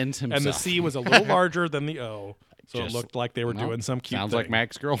C was a little larger than the O, so it looked like they were doing some cute Sounds thing. like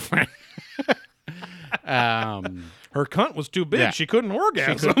Mac's girlfriend. Her cunt was too big; she couldn't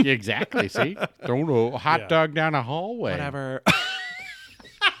orgasm. Exactly. See, throw a hot dog down a hallway. Whatever.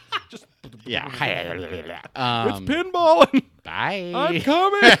 Yeah. It's pinballing. Bye. I'm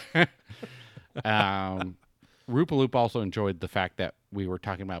coming. Rupaloop also enjoyed the fact that we were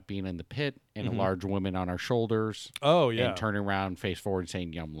talking about being in the pit and a large woman on our shoulders. Oh yeah. And turning around, face forward,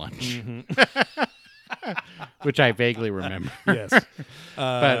 saying "Yum lunch," which I vaguely remember. Yes.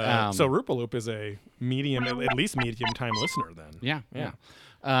 But so Rupaloop is a medium, at least medium time listener. Then. Yeah.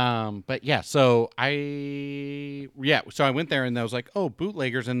 But yeah, so I went there and I was like, oh,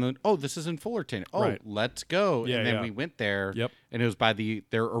 Bootleggers, and then this is in Fullerton. Oh, Right. Let's go. Yeah, and then yeah. we went there. Yep. And it was by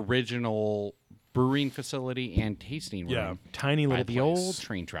their original brewing facility and tasting room. Yeah. Tiny By little the place. old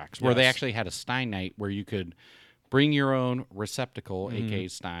train tracks, where they Yes. actually had a Stein night where you could bring your own receptacle, aka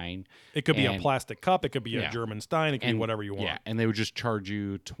Stein. It could be a and- plastic cup. It could be a Yeah. German Stein. It could be whatever you want. Yeah, and they would just charge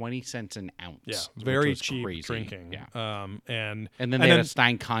you 20 cents an ounce. Yeah, which very was cheap crazy. drinking. Yeah. And And then they had a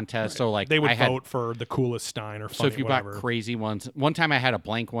Stein contest, so like they would I had, vote for the coolest Stein or so if you whatever. bought crazy ones, one time I had a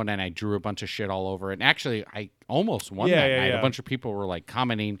blank one and I drew a bunch of shit all over it. And actually, I almost won Yeah, that yeah, night. yeah. A bunch of people were like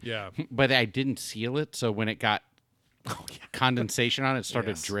commenting, Yeah. but I didn't seal it, so when it got condensation on it,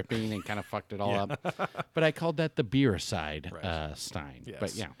 started Yes. dripping and kind of fucked it all up. But I called that the beer side Right. Stein. Yes.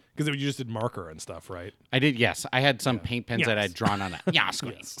 But yeah. Because you just did marker and stuff, right? I did, yes. I had some paint pens that Yes. I'd drawn on a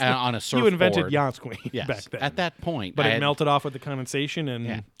on a surfboard. You invented Jansqueen Yes. back then. At that point. but I it had- melted off with the condensation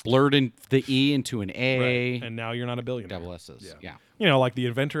and blurred in the E into an A. right. And now you're not a billionaire. Double S's. Yeah. You know, like the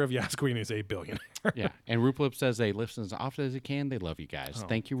inventor of Jansqueen is a billionaire. Yeah. And Rupaloop says they listen as often as they can. They love you guys.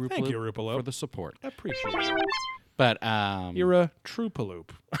 Thank you, Rupaloop, Thank you, Rupaloop. for the support. Appreciate it. But You're a true paloop.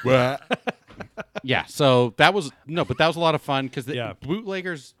 yeah, so that was a lot of fun because the Yeah.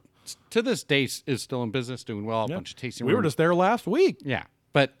 Bootleggers to this day is still in business, doing well. A Yeah. bunch of tasting We were rooms. just there last week. Yeah.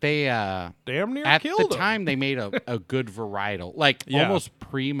 But they Damn near at killed the them. time they made a good varietal, like Yeah. almost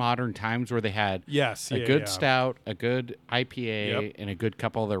pre-modern times where they had Yes, a yeah, good yeah. stout, a good IPA, and a good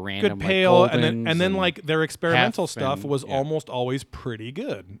couple of the random Good pale, like, and Goldens then like their experimental Hef stuff and- was yeah. almost always pretty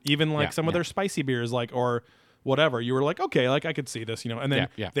good. Even like Yeah, some of their spicy beers, like or whatever, you were like, okay, like I could see this, And then Yeah,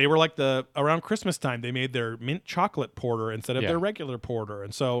 yeah. they were like around Christmas time, they made their mint chocolate porter instead of Yeah. their regular porter,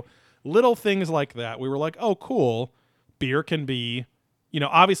 and so little things like that, we were like, oh, cool, beer can be,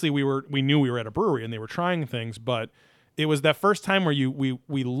 obviously we knew we were at a brewery and they were trying things, but it was that first time where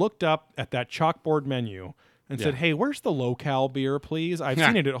we looked up at that chalkboard menu and said, hey, where's the low-cal beer, please? I've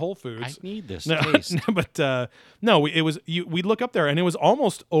seen it at Whole Foods. I need this No, taste. but no, it was we look up there and it was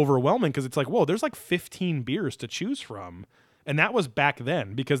almost overwhelming because it's like, whoa, there's like 15 beers to choose from, and that was back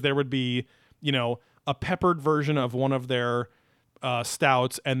then because there would be a peppered version of one of their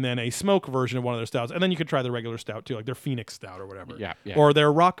stouts and then a smoke version of one of their stouts, and then you could try the regular stout too, like their Phoenix Stout or whatever, Yeah, yeah. or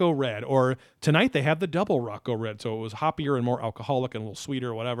their Rocco Red, or tonight they had the double Rocco Red, so it was hoppier and more alcoholic and a little sweeter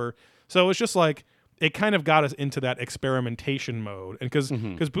or whatever. So it was just like, it kind of got us into that experimentation mode. And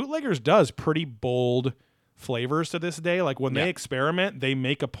because Bootleggers does pretty bold flavors to this day. Like when they experiment, they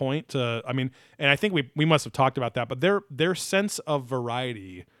make a point to, and I think we must have talked about that, but their sense of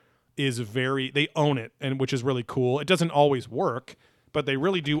variety is they own it, and which is really cool. It doesn't always work, but they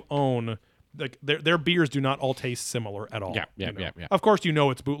really do own, like their beers do not all taste similar at all. Yeah. Of course,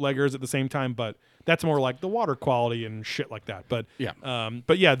 it's Bootleggers at the same time, but that's more like the water quality and shit like that. But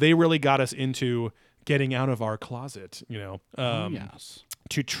they really got us into getting out of our closet, Yes.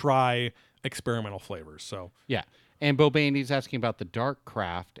 to try experimental flavors. So Yeah. And Bo Bandy's asking about the dark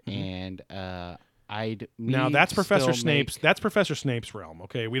craft, and Now that's Professor still Snape's. make That's Professor Snape's realm.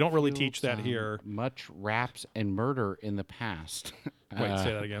 Okay, we don't really teach that some here. Much raps and murder in the past. Wait,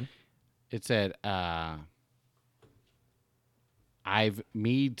 say that again. It said,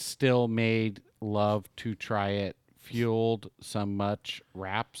 Mead still made love to try it, fueled some much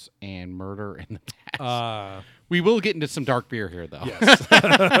raps and murder in the past. We will get into some dark beer here, though.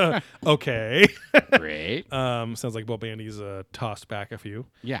 Yes. Okay. Great. Sounds like Bo Bandy's tossed back a few.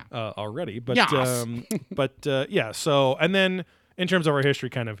 Yeah. Already, but Yes. yeah. So, and then in terms of our history,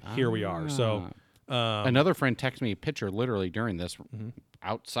 kind of here we are. So, Another friend texted me a picture literally during this,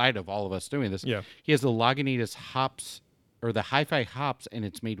 outside of all of us doing this. Yeah. He has the Lagunitas hops, or the Hi-Fi hops, and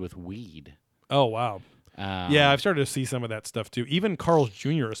it's made with weed. oh wow. Yeah, I've started to see some of that stuff too. Even Carl's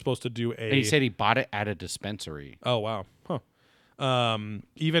Jr. is supposed to do a. And he said he bought it at a dispensary. Oh wow. Huh.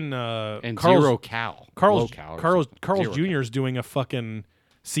 Even And Carl's, zero cal. Carl's low cal or Carl's something. Carl's Zero Jr. is doing a fucking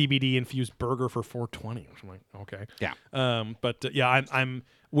CBD infused burger for $4.20. I'm like, okay. Yeah. But yeah, I'm.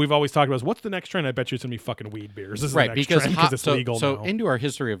 We've always talked about what's the next trend. I bet you it's gonna be fucking weed beers. This is Right, the next because trend hot, it's so, legal so now. into our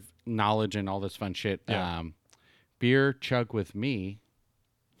history of knowledge and all this fun shit, Yeah. Beer chug with me,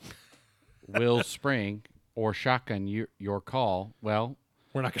 Will Spring, or shotgun your call. Well,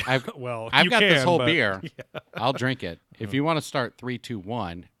 We're not gonna. I've you got can, this whole but- beer. I'll drink it. If you want to start 3, 2,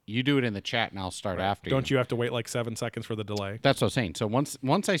 1, you do it in the chat, and I'll start after you. Don't you have to wait like 7 seconds for the delay? That's what I'm saying. So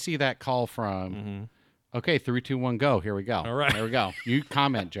once I see that call from, okay, 3, 2, 1, go. Here we go. All right. Here we go. You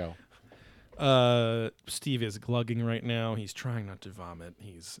comment, Joe. Steve is glugging right now. He's trying not to vomit.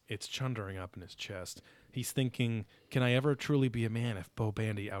 It's chundering up in his chest. He's thinking, can I ever truly be a man if Bo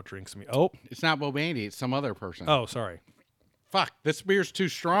Bandy outdrinks me? Oh, It's not Bo Bandy. It's some other person. oh, sorry. Fuck. This beer's too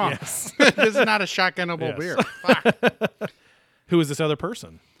strong. Yes. This is not a shotgunnable Yes. beer. Fuck. Who is this other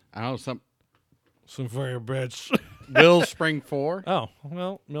person? I don't know. Some fire bitch. Will Spring 4. Oh,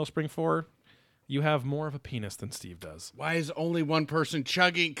 well, Millspring 4, you have more of a penis than Steve does. Why is only one person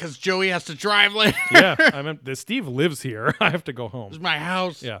chugging? Because Joey has to drive later. Yeah, I mean, Steve lives here. I have to go home. This is my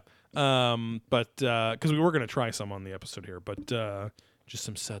house. Yeah. But because we were gonna try some on the episode here, but just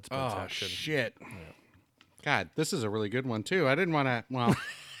some suds Oh, action. shit. God, this is a really good one, too. I didn't want to, well,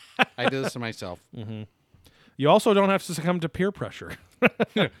 I did this to myself. You also don't have to succumb to peer pressure.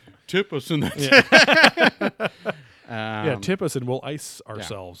 Tip us in that. Yeah, tip us and we'll ice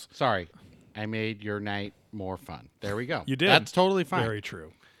ourselves. Sorry. I made your night more fun. There we go. You did. That's totally fine. Very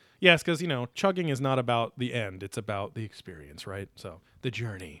true. Yes, because chugging is not about the end; it's about the experience, right? So the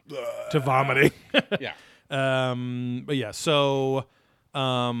journey to vomiting. Yeah. But yeah, so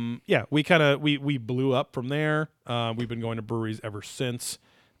yeah, we blew up from there. We've been going to breweries ever since,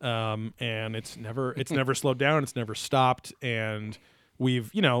 and it's never slowed down. It's never stopped, and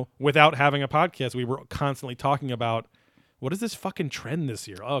we've without having a podcast, we were constantly talking about what is this fucking trend this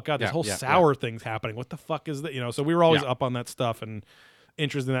year. Oh god, this whole sour thing's happening. What the fuck is that? So we were always up on that stuff and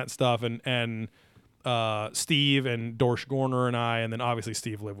interested in that stuff, and Steve and Dorsch Gorner and I, and then obviously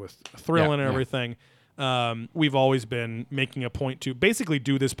Steve lived with Thrillin' and everything. We've always been making a point to basically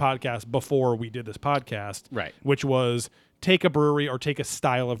do this podcast before we did this podcast, Right. Which was take a brewery or take a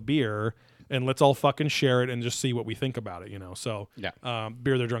style of beer and let's all fucking share it and just see what we think about it, So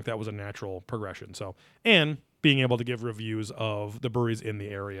Beer They're Drunk, that was a natural progression. So, and being able to give reviews of the breweries in the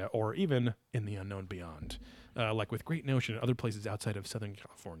area or even in the unknown beyond. Like with Great Notion and other places outside of Southern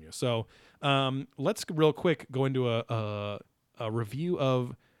California. So let's real quick go into a review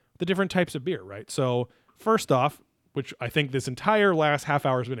of the different types of beer, right? So first off, which I think this entire last half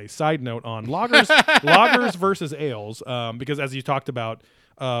hour has been a side note on lagers versus ales, because as you talked about,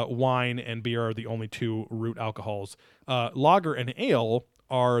 wine and beer are the only two root alcohols. Lager and ale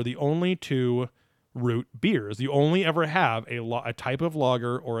are the only two root beers. You only ever have a type of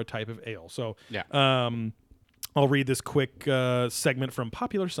lager or a type of ale. So I'll read this quick segment from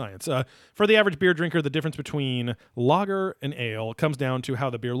Popular Science. For the average beer drinker, the difference between lager and ale comes down to how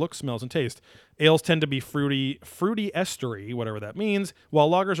the beer looks, smells, and tastes. Ales tend to be fruity estery, whatever that means, while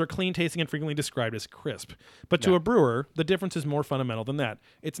lagers are clean tasting and frequently described as crisp. But to a brewer, the difference is more fundamental than that.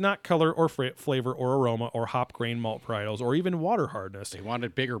 It's not color or flavor or aroma or hop grain malt varietals or even water hardness. They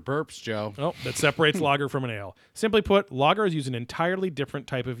wanted bigger burps, Joe. Oh, that separates lager from an ale. Simply put, lagers use an entirely different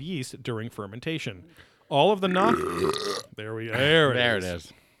type of yeast during fermentation. All of the there it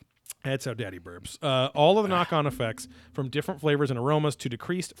is. That's how Daddy burps. All of the knock-on effects from different flavors and aromas to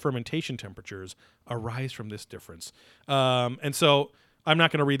decreased fermentation temperatures arise from this difference. And so I'm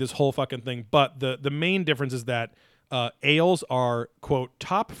not going to read this whole fucking thing, but the main difference is that ales are, quote,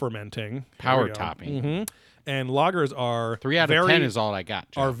 top fermenting. Power topping. And lagers are 3 out of 10 is all I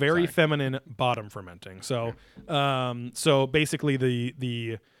got, Joe. Are very Sorry. feminine bottom fermenting. So so basically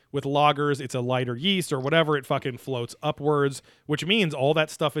With lagers, it's a lighter yeast or whatever. It fucking floats upwards, which means all that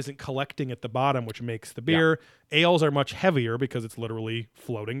stuff isn't collecting at the bottom, which makes the beer. Ales are much heavier because it's literally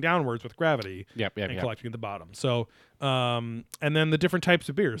floating downwards with gravity and collecting at the bottom. So, and then the different types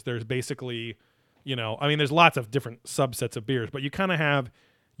of beers. There's basically, there's lots of different subsets of beers, but you kind of have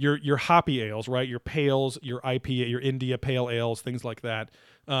your hoppy ales, right? Your pales, your IPA, your India pale ales, things like that.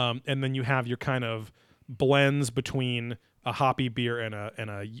 And then you have your kind of blends between a hoppy beer and a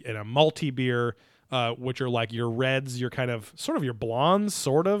malty beer, which are like your reds, your kind of sort of your blondes,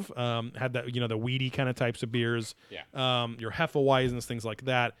 sort of had that the weedy kind of types of beers. Your Hefeweizens, things like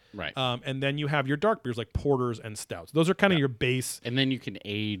that. Right. And then you have your dark beers like porters and stouts. Those are kind of your base. And then you can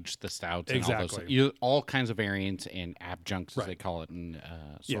age the stouts. Exactly. And all kinds of variants and adjuncts, as they call it, and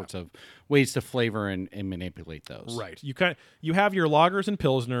sorts of ways to flavor and manipulate those. Right. You have your lagers and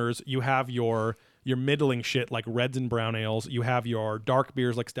pilsners. You have your middling shit like reds and brown ales. You have your dark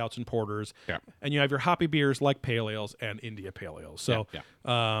beers like stouts and porters. And you have your hoppy beers like pale ales and India pale ales. So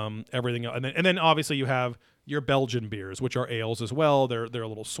everything else. And then obviously you have your Belgian beers, which are ales as well. They're a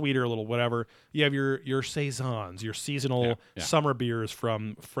little sweeter, a little whatever. You have your saisons, your seasonal summer beers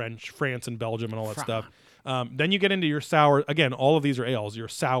from France and Belgium and all that stuff. Then you get into your sour. Again, all of these are ales. Your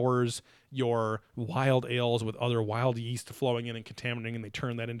sours, your wild ales with other wild yeast flowing in and contaminating, and they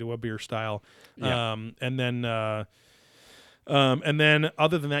turn that into a beer style. And then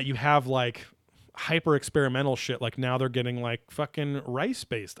other than that, you have like hyper experimental shit. Like now they're getting like fucking rice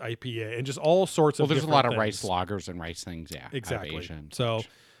based IPA and just all sorts of. Well, there's a lot of things. rice lagers and rice things. Yeah, exactly. So.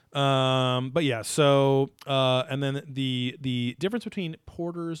 And then the difference between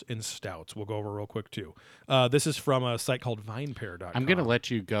porters and stouts we'll go over real quick too. This is from a site called vinepair.com. I'm gonna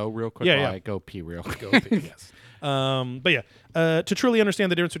let you go real quick while I go pee real quick. Go pee, yes. To truly understand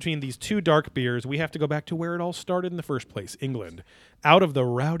the difference between these two dark beers, we have to go back to where it all started in the first place, England. Out of the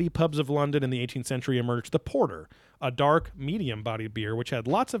rowdy pubs of London in the 18th century emerged the porter, a dark, medium-bodied beer which had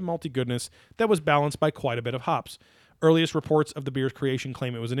lots of malty goodness that was balanced by quite a bit of hops. Earliest reports of the beer's creation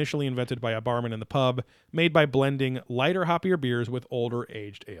claim it was initially invented by a barman in the pub, made by blending lighter, hoppier beers with older,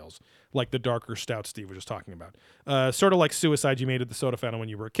 aged ales, like the darker stout Steve was just talking about. Sort of like Suicide you made at the soda fountain when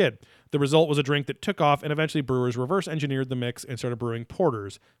you were a kid. The result was a drink that took off, and eventually brewers reverse-engineered the mix and started brewing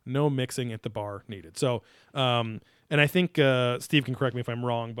porters. No mixing at the bar needed. So, and I think Steve can correct me if I'm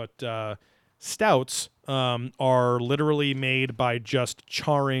wrong, but stouts are literally made by just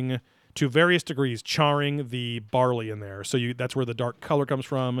charring, to various degrees, charring the barley in there. So that's where the dark color comes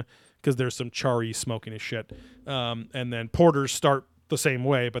from, because there's some charry smokiness shit. And then porters start the same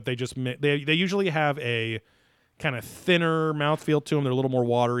way, but they usually have a kind of thinner mouthfeel to them. They're a little more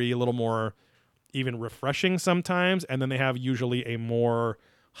watery, a little more even refreshing sometimes. And then they have usually a more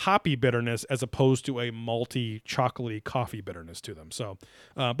hoppy bitterness as opposed to a malty, chocolatey coffee bitterness to them. So,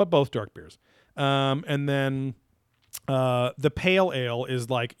 but both dark beers. And then the pale ale is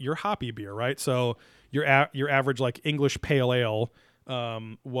like your hoppy beer, right? So your average like English pale ale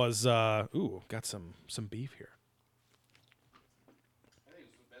was got some beef here. I think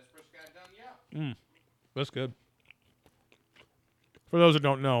it's the best brisket I've done yet. That's good. For those that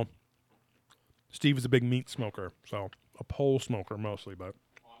don't know, Steve is a big meat smoker, so a pole smoker mostly, but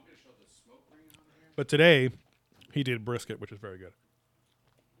I'm gonna show the smoke ring on here. But today he did brisket, which is very good.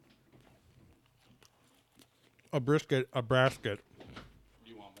 A brisket, a basket. Do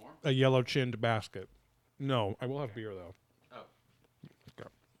you want more? A yellow-chinned basket. No, I will have beer, though.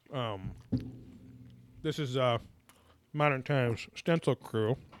 Oh. Okay. This is Modern Times Stencil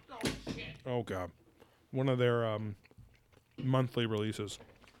Crew. Oh, shit. Oh, God. One of their monthly releases.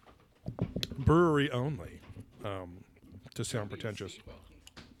 Brewery only. To sound pretentious.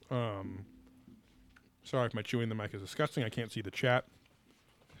 Sorry if my chewing the mic is disgusting. I can't see the chat.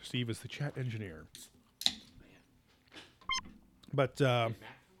 Steve is the chat engineer. But, yeah,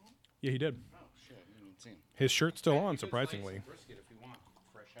 he did. Oh, shit. I didn't even see him. His shirt's still on, surprisingly. Brisket if you want.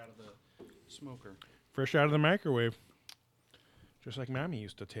 Fresh out of the smoker. Fresh out of the microwave. Just like Mommy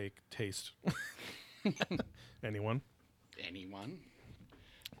used to taste. Anyone?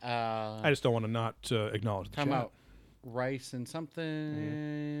 I just don't want to not acknowledge the Talking chat. about rice and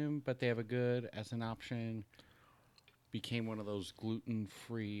something, but they have a good as an option. Became one of those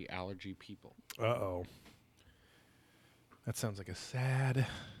gluten-free allergy people. Uh-oh. That sounds like a sad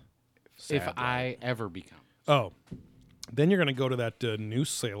If life. I ever become. Oh. Then you're going to go to that news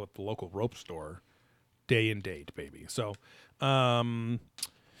sale at the local rope store. Day and date, baby. So,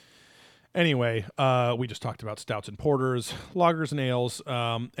 anyway, we just talked about stouts and porters, lagers and ales,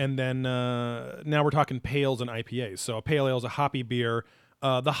 and then now we're talking pales and IPAs. So a pale ale is a hoppy beer.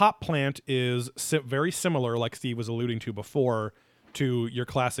 The hop plant is very similar, like Steve was alluding to before, to your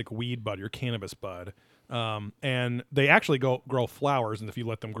classic weed bud, your cannabis bud. And they actually grow flowers, and if you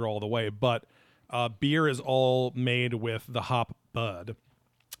let them grow all the way, but beer is all made with the hop bud.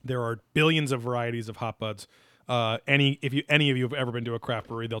 There are billions of varieties of hop buds. Any of you have ever been to a craft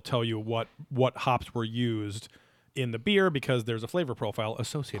brewery, they'll tell you what hops were used in the beer because there's a flavor profile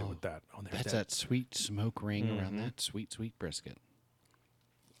associated with that. Oh, that's that sweet smoke ring around that sweet brisket.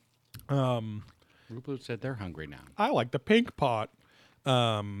 Ruplu said they're hungry now. I like the pink pot.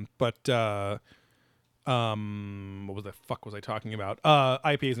 What the fuck was I talking about?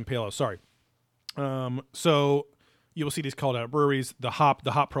 IPAs and pale ales. Sorry. So you will see these called out breweries, the hop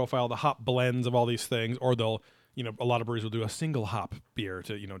profile, the hop blends of all these things, or they'll, a lot of breweries will do a single hop beer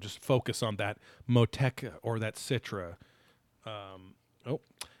to, just focus on that Moteca or that Citra.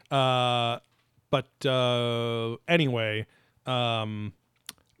 Anyway,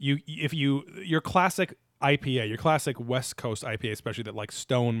 your classic IPA, your classic West Coast IPA, especially that like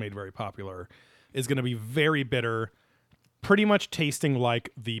Stone made very popular, is going to be very bitter, pretty much tasting like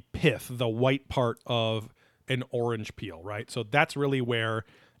the pith, the white part of an orange peel, right? So that's really where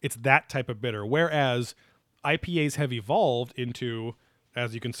it's that type of bitter. Whereas IPAs have evolved into,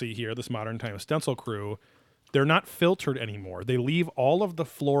 as you can see here, this Modern Times Stencil Crew, they're not filtered anymore. They leave all of the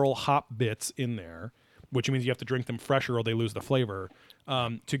floral hop bits in there, which means you have to drink them fresher or they lose the flavor,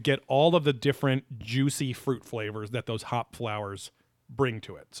 to get all of the different juicy fruit flavors that those hop flowers bring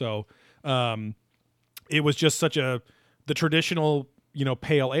to it. So it was just the traditional,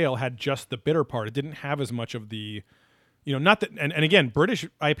 pale ale had just the bitter part. It didn't have as much of the, not that, and again, British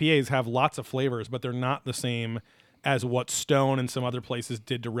IPAs have lots of flavors, but they're not the same as what Stone and some other places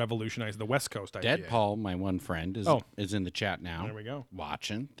did to revolutionize the West Coast IPA. Dead Paul, my one friend, is in the chat now. There we go.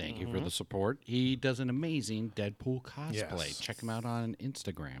 Watching. Thank you for the support. He does an amazing Deadpool cosplay. Yes. Check him out on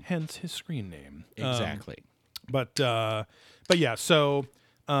Instagram. Hence his screen name. Exactly. But yeah, so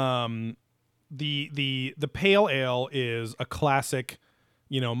the pale ale is a classic,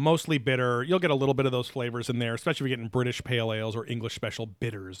 mostly bitter. You'll get a little bit of those flavors in there, especially if you're getting British pale ales or English special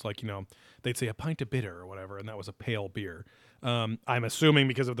bitters. Like, they'd say a pint of bitter or whatever, and that was a pale beer. I'm assuming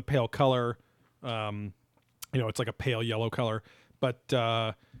because of the pale color, it's like a pale yellow color. But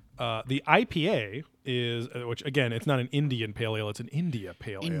the IPA is, which again, it's not an Indian pale ale, it's an India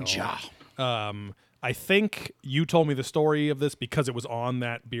pale ale. I think you told me the story of this because it was on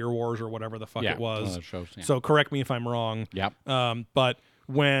that Beer Wars or whatever the fuck it was. One of those shows, yeah. So correct me if I'm wrong. Yep. But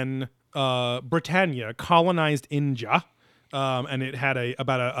when Britannia colonized India, and it had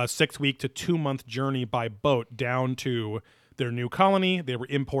about a 6-week to 2-month journey by boat down to their new colony. They were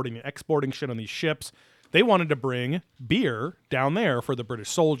importing and exporting shit on these ships. They wanted to bring beer down there for the British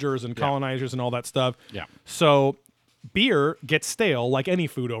soldiers and colonizers and all that stuff. Yeah. So beer gets stale like any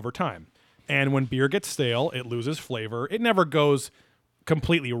food over time. And when beer gets stale, it loses flavor. It never goes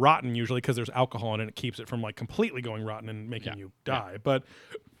completely rotten usually because there's alcohol in it. It keeps it from like completely going rotten and making you die. Yeah.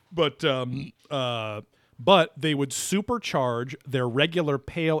 But they would supercharge their regular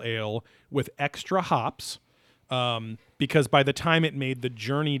pale ale with extra hops, because by the time it made the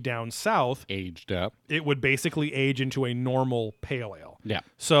journey down south, aged up, it would basically age into a normal pale ale. Yeah.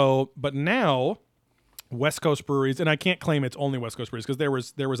 So, but now West Coast breweries, and I can't claim it's only West Coast breweries because there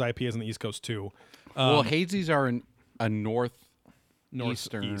was IPAs on the East Coast too. Well, hazies are a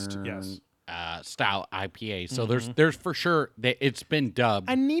northeastern yes. Style IPA. So there's for sure it's been dubbed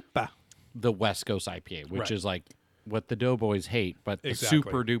a NEPA, the West Coast IPA, which is like what the Doughboys hate, but the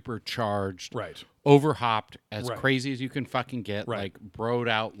super duper charged, over hopped, as crazy as you can fucking get, like broed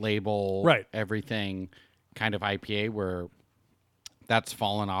out label, everything kind of IPA where that's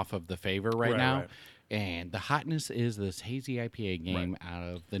fallen off of the favor right now. And the hotness is this hazy IPA game out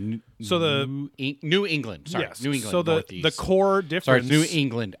of the New England. Sorry, yes. New England. So the core difference. Sorry, New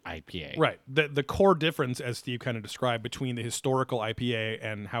England IPA. Right. The core difference, as Steve kind of described, between the historical IPA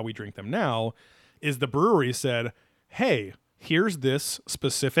and how we drink them now, is the brewery said, "Hey, here's this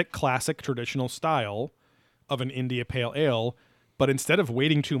specific classic traditional style of an India Pale Ale, but instead of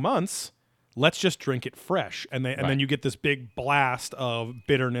waiting 2 months, let's just drink it fresh." And then you get this big blast of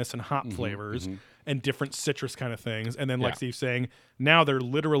bitterness and hop flavors. And different citrus kind of things, and then like Steve's saying, now they're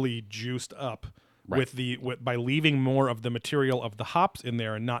literally juiced up by leaving more of the material of the hops in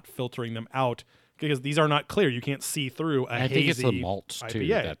there and not filtering them out, because these are not clear. You can't see through a hazy IPA. I think it's the malts too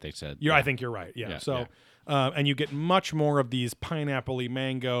that they said. I think you're right. Yeah. So, and you get much more of these pineapple-y,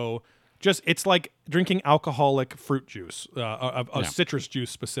 mango. Just it's like drinking alcoholic fruit juice, of citrus juice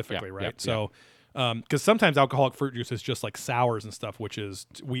specifically, right? So. Because sometimes alcoholic fruit juice is just like sours and stuff, which is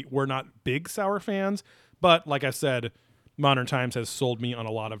we're not big sour fans, but like I said, Modern Times has sold me on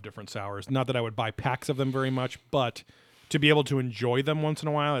a lot of different sours. Not that I would buy packs of them very much, but to be able to enjoy them once in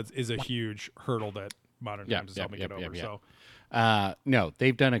a while is a huge hurdle that Modern Times is helping get over. So. No,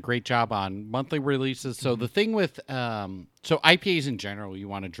 they've done a great job on monthly releases. So the thing with so IPAs in general, you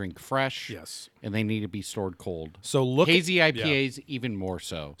want to drink fresh, yes, and they need to be stored cold. So look hazy IPAs even more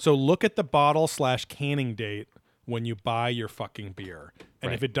so. So look at the bottle/canning date when you buy your fucking beer,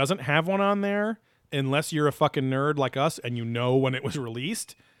 and if it doesn't have one on there, unless you're a fucking nerd like us and you know when it was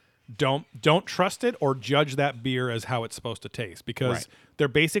released, don't trust it or judge that beer as how it's supposed to taste, because they're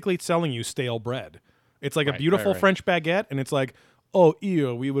basically selling you stale bread. It's like a beautiful French baguette, and it's like, oh,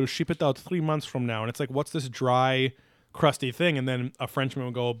 ew, we will ship it out 3 months from now. And it's like, what's this dry, crusty thing? And then a Frenchman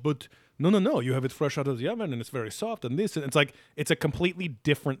will go, but no, you have it fresh out of the oven, and it's very soft, and this. And it's like, it's a completely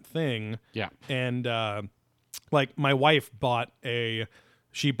different thing. Yeah. And like my wife bought the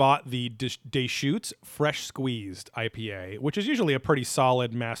Deschutes Fresh Squeezed IPA, which is usually a pretty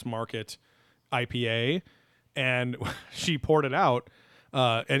solid mass market IPA. And she poured it out.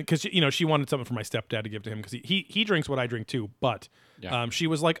 And because she wanted something for my stepdad to give to him, because he drinks what I drink too. But she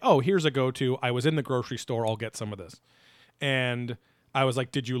was like, "Oh, here's a go-to. I was in the grocery store. I'll get some of this." And I was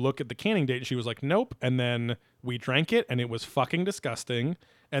like, "Did you look at the canning date?" And she was like, "Nope." And then we drank it, and it was fucking disgusting.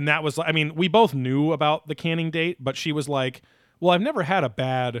 And that was, I mean, we both knew about the canning date, but she was like, "Well, I've never had a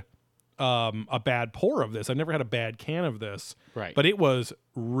bad pour of this. I've never had a bad can of this." Right. But it was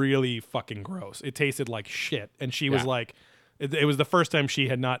really fucking gross. It tasted like shit. And she was like. It was the first time she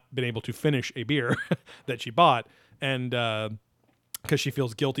had not been able to finish a beer that she bought, and because she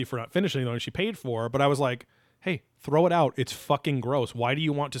feels guilty for not finishing the one she paid for. But I was like, hey, throw it out. It's fucking gross. Why do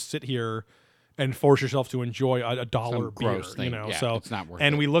you want to sit here and force yourself to enjoy a dollar beer? Gross thing. Yeah, so it's not worth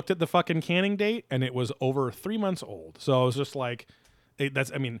and it. we looked at the fucking canning date, and it was over 3 months old. So I was just like,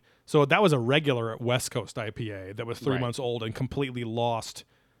 so that was a regular West Coast IPA that was 3 months old and completely lost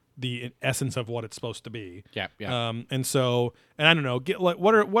the essence of what it's supposed to be. Yeah. And I don't know.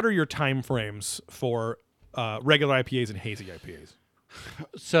 What are your time frames for regular IPAs and hazy IPAs?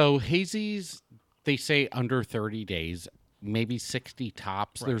 So hazies, they say under 30 days, maybe 60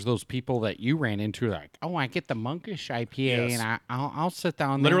 tops. There's those people that you ran into like, oh, I get the Monkish IPA, and I'll sit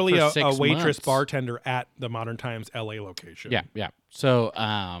down literally there for 6 a waitress months. Bartender at the Modern Times LA location. Yeah. So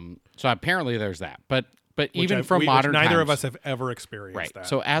apparently there's that, but even from which Modern neither Times, of us have ever experienced that.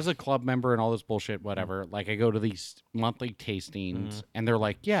 So as a club member and all this bullshit, whatever, like I go to these monthly tastings, and they're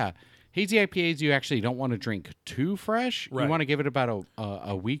like, yeah, hazy IPAs you actually don't want to drink too fresh. You want to give it about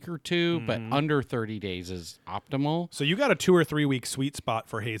a week or two, but under 30 days is optimal. So you got a 2 or 3 week sweet spot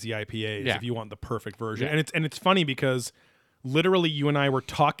for hazy IPAs if you want the perfect version. And it's funny because literally you and I were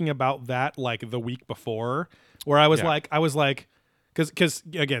talking about that like the week before, where I was like. Because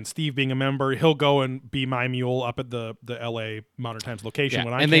again, Steve being a member, he'll go and be my mule up at the LA Modern Times location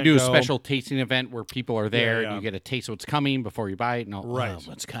when I and they do a special tasting event where people are there and you get a taste of what's coming before you buy it, and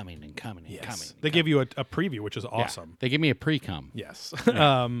what's coming and coming and coming. They give you a preview, which is awesome. They give me a pre-cum. Yes. We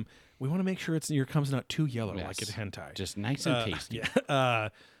want to make sure your cum's not too yellow like at hentai. Just nice and tasty.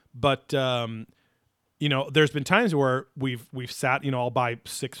 But there's been times where we've sat, I'll buy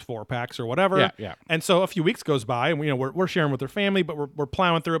 6 4-packs or whatever. Yeah. And so a few weeks goes by, and we're sharing with our family, but we're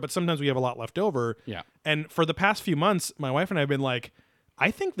plowing through it. But sometimes we have a lot left over. Yeah. And for the past few months, my wife and I have been like, I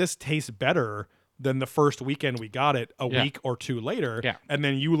think this tastes better than the first weekend we got it a week or two later. Yeah. And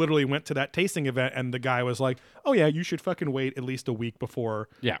then you literally went to that tasting event, and the guy was like, oh yeah, you should fucking wait at least a week before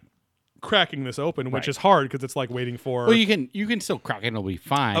cracking this open, which is hard because it's like waiting for. Well, you can still crack it; it'll be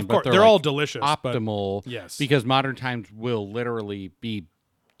fine. Of course, but they're all delicious, optimal. But, yes, because Modern Times will literally be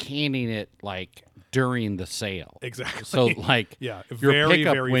canning it like during the sale. Exactly. So like, your very,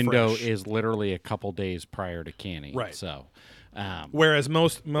 pickup very window fresh. is literally a couple days prior to canning. Right. So, whereas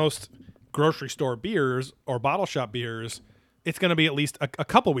most grocery store beers or bottle shop beers, it's going to be at least a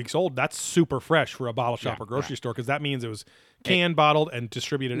couple weeks old. That's super fresh for a bottle shop or grocery store, because that means it was canned, bottled, and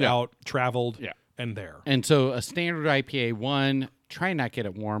distributed out, traveled, and there. And so a standard IPA, try not get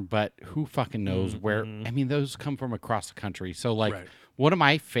it warm, but who fucking knows where? I mean, those come from across the country. So like, one of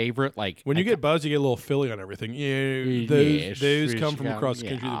my favorite, like when you get buzzed, you get a little Philly on everything. Yeah, those come from across the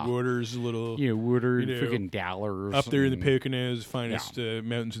country. The waters, a little water, freaking dollars up there in the Poconos, finest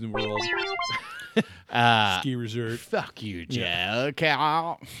mountains in the world. Ski resort. Fuck you, Joe. Okay.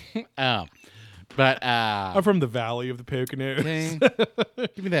 But I'm from the valley of the Poconos. Okay.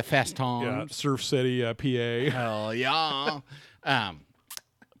 Give me that fast tongue. Yeah, Surf City, PA. Hell yeah.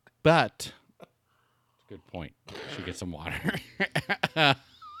 But good point. Should get some water.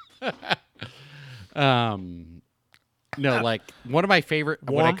 No, like one of my favorite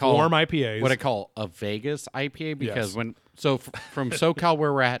warm IPAs. What I call a Vegas IPA, because So from SoCal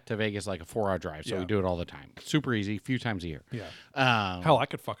where we're at to Vegas, like a 4-hour drive. So Yeah. we do it all the time. Super easy, a few times a year. Yeah. Hell, I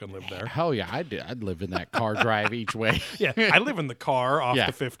could fucking live there. Hell yeah, I'd live in that car drive each way. Yeah, I live in the car off Yeah.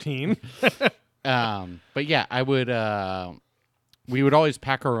 the 15. But yeah, I would. We would always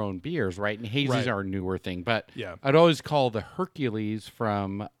pack our own beers, right? And hazy's Right. our newer thing, but Yeah. I'd always call the Hercules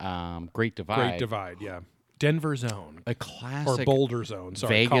from Great Divide Great Divide, yeah. Denver Zone. a Or classic Boulder Zone.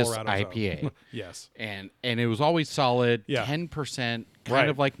 Sorry, Vegas Colorado Zone. IPA. Yes. and it was always solid, Yeah. 10%, kind Right.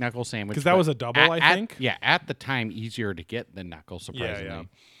 of like Knuckle Sandwich. 'Cause that but was a double, I think? At the time, easier to get than Knuckle, surprisingly. yeah.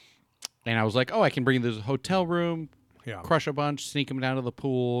 And I was like, oh, I can bring this hotel room, Yeah. crush a bunch, sneak them down to the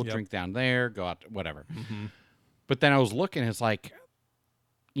pool, Yep. Mm-hmm. drink down there, go out, whatever. But then I was looking, it's like,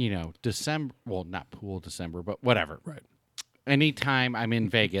 December, well, not pool December, but whatever. Right. Anytime I'm in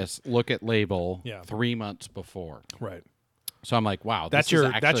Vegas, look at label Yeah. 3 months before. Right. So I'm like, wow, That's this is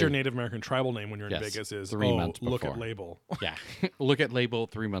your actually, Native American tribal name when you're in Yes, Vegas is 3 months look at before. label. Yeah. Look at label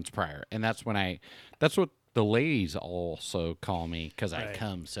 3 months prior. And that's what the ladies also call me because I Right.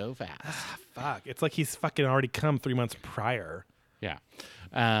 come so fast. Fuck. It's like he's fucking already come 3 months prior. Yeah.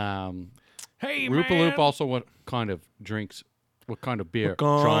 Hey, Roopaloop also what kind of beer? kind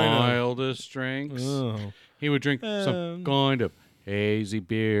of- Childish drinks. Oh. He would drink some kind of hazy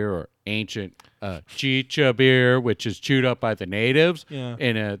beer or ancient chicha beer, which is chewed up by the natives. Yeah.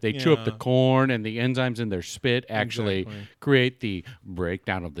 And they chew up the Yeah. corn, and the enzymes in their spit actually Exactly. create the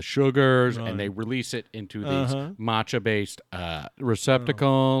breakdown of the sugars, Right. and they release it into these Uh-huh. matcha-based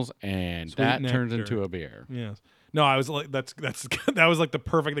receptacles, and Sweet that turns nectar. into a beer. Yes. No, I was like, that's that was like the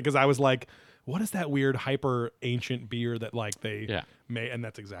perfect because I was like, what is that weird hyper ancient beer that like they Yeah. made? And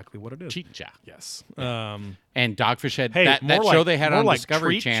that's exactly what it is. Chicha. Yes. And Dogfish Head, Hey, that more show like, they had more on like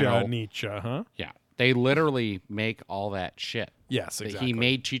Discovery Treatcha Channel. Nietzsche, huh? Yeah. They literally make all that shit. Yes, That exactly. He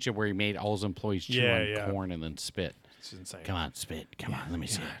made chicha where he made all his employees chew Yeah, on yeah. corn and then spit. It's insane. Come on, spit. Come on, let me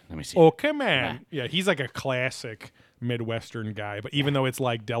see it. Let me see it. Oh, come on. Yeah, he's like a classic Midwestern guy, but even though it's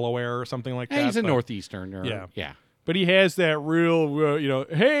like Delaware or something like Hey, that. he's a but, Northeasterner. Yeah. Yeah. But he has that real,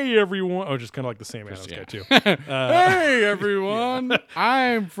 hey, everyone. Oh, just kind of like the Sam Adams yeah. guy, too. Hey, everyone.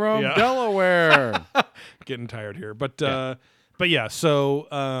 I'm from Yeah. Delaware. Getting tired here. But Yeah. yeah, so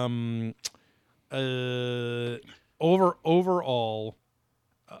overall,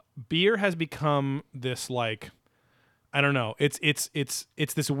 beer has become this like, I don't know. It's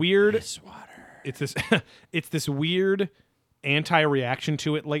this weird it's this it's this weird anti-reaction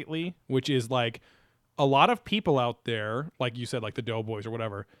to it lately, which is like a lot of people out there, like you said, like the Doughboys or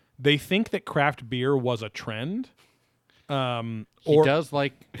whatever, they think that craft beer was a trend. He does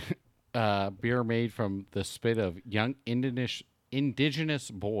like beer made from the spit of young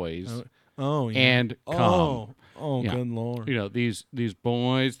indigenous boys Oh, yeah. and cum. Oh, Yeah. good lord. These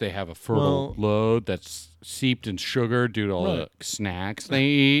boys, they have a fertile load that's seeped in sugar due to all the snacks they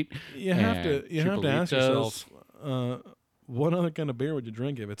eat. You have to ask Chupalitos. yourself, what other kind of beer would you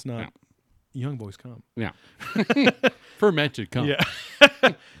drink if it's not Young Boys Cum? Yeah. Fermented cum. Yeah.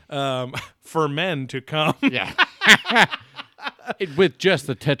 For men to come. Yeah. With just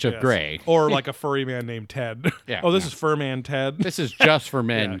the touch of gray. Or like a furry man named Ted. Yeah, Oh, this yeah. is Fur Man Ted. This is just for Yeah,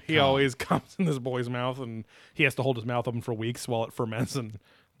 men. he cum. always comes in this boy's mouth and he has to hold his mouth open for weeks while it ferments, and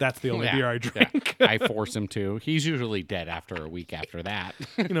that's the only beer I drink. I force him to. He's usually dead after a week after that.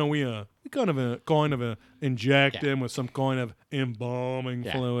 We kind of inject him with some kind of embalming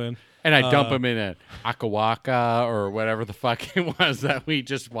fluid. And I dump him in an Akawaka or whatever the fuck it was that we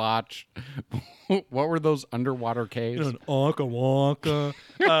just watched. What were those underwater caves? An Aka Waka.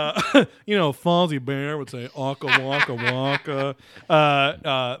 Fozzie Bear would say Aka Waka Waka.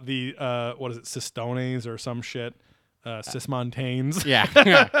 What is it, Sistones or some shit? Sismontaines. Yeah.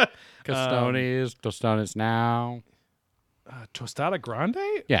 Castones, Tostones now. Tostada Grande?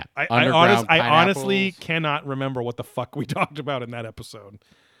 Yeah. I Underground honestly pineapples. cannot remember what the fuck we talked about in that episode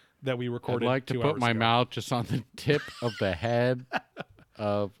that we I'd recorded. like to 2 put hours my ago. mouth just on the tip of the head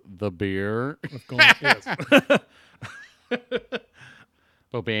of the beer. Yes.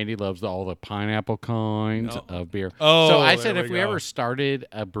 But Bandy loves all the pineapple kinds of beer. Oh, so I there said we if we go. ever started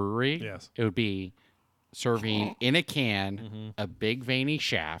a brewery, Yes. it would be serving in a can a big veiny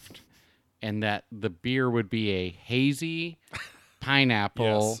shaft, and that the beer would be a hazy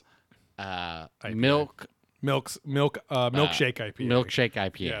pineapple milkshake Milkshake IPA. milkshake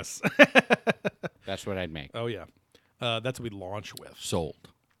IPA. Yes. That's what I'd make. Oh yeah. That's what we launch with. Sold.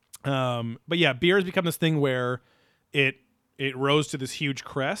 But yeah, beer has become this thing where it rose to this huge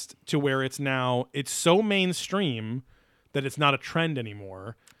crest to where it's so mainstream that it's not a trend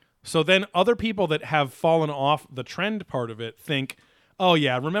anymore. So then other people that have fallen off the trend part of it think, oh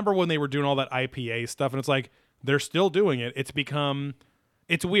yeah, remember when they were doing all that IPA stuff? And it's like, they're still doing it. It's become,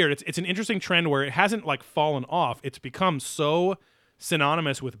 it's weird. It's an interesting trend where it hasn't like fallen off. It's become so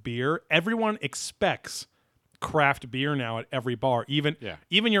synonymous with beer. Everyone expects craft beer now at every bar. Even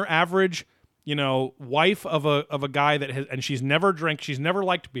your average, wife of a guy that has, and she's never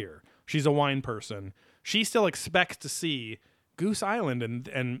liked beer. She's a wine person. She still expects to see Goose Island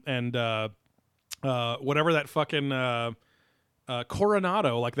and whatever that fucking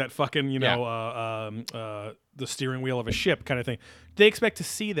Coronado, like that fucking the steering wheel of a ship kind of thing. They expect to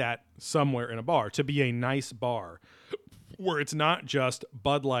see that somewhere in a bar, to be a nice bar where it's not just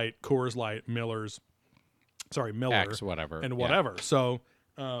Bud Light, Coors Light, Miller, X, whatever, and whatever. So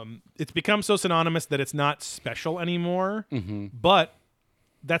it's become so synonymous that it's not special anymore. Mm-hmm. But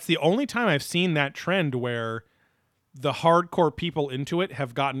that's the only time I've seen that trend where the hardcore people into it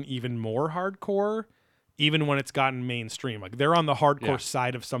have gotten even more hardcore, even when it's gotten mainstream. Like they're on the hardcore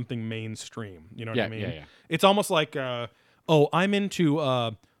side of something mainstream. You know what I mean? Yeah. It's almost like, I'm into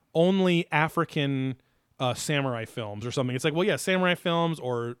only African samurai films or something. It's like, well, yeah, samurai films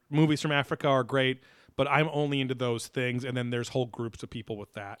or movies from Africa are great, but I'm only into those things. And then there's whole groups of people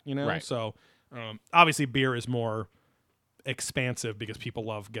with that, Right. So obviously beer is more expansive because people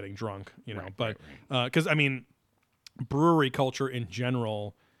love getting drunk, but because I mean, brewery culture in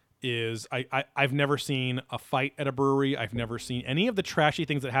general is I've never seen a fight at a brewery. I've never seen any of the trashy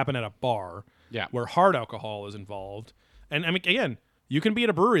things that happen at a bar where hard alcohol is involved. And I mean, again, you can be at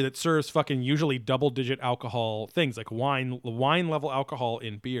a brewery that serves fucking usually double-digit alcohol things like wine level alcohol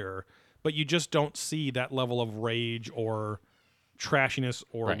in beer, but you just don't see that level of rage or trashiness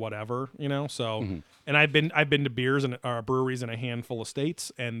or whatever, So, and I've been to beers and breweries in a handful of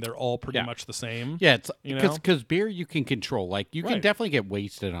states, and they're all pretty much the same. Yeah, it's because beer you can control. Like you can definitely get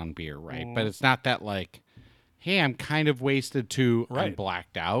wasted on beer, right? But it's not that like, hey, I'm kind of wasted to I'm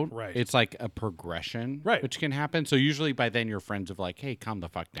blacked out. Right. It's like a progression, which can happen. So usually by then your friends have like, hey, calm the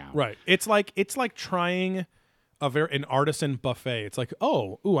fuck down. Right. It's like trying an artisan buffet. It's like, I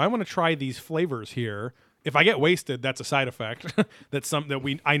want to try these flavors here. If I get wasted, that's a side effect. That's something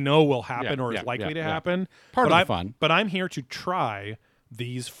that I know will happen or is likely to happen. Part of the fun. But I'm here to try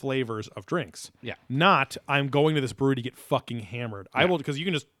these flavors of drinks. Yeah. Not I'm going to this brewery to get fucking hammered. I will, because you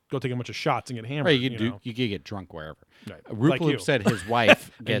can just go take a bunch of shots and get hammered. Right, you can get drunk wherever. Right. Rupaloop Like said his wife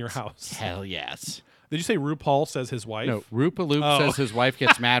gets in your house. Hell yes. Did you say RuPaul says his wife? No, Rupaloop says his wife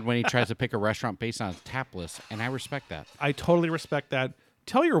gets mad when he tries to pick a restaurant based on a tap list, and I respect that. I totally respect that.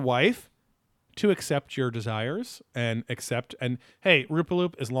 Tell your wife to accept your desires and hey,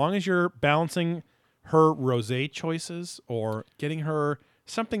 Rupaloop, as long as you're balancing her rosé choices or getting her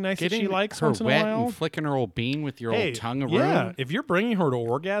something nice that she likes her once in a wet while, and flicking her old bean with your old tongue around. Yeah, if you're bringing her to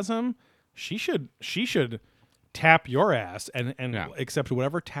orgasm, she should tap your ass and accept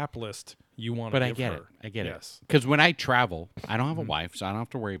whatever tap list you want to give her. I get it. Because when I travel, I don't have a wife, so I don't have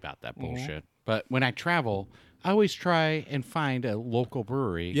to worry about that bullshit. But when I travel, I always try and find a local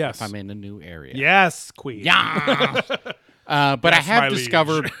brewery if I'm in a new area. Yes, queen. Yeah. But I have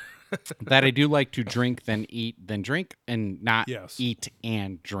discovered that I do like to drink, then eat, then drink, and not eat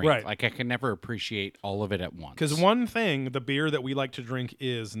and drink. Right. Like I can never appreciate all of it at once. Because one thing, the beer that we like to drink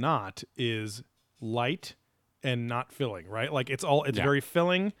is light and not filling, right? Like it's very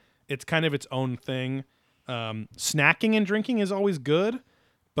filling. It's kind of its own thing. Snacking and drinking is always good.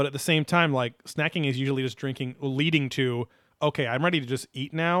 But at the same time, like snacking is usually just drinking, leading to, okay, I'm ready to just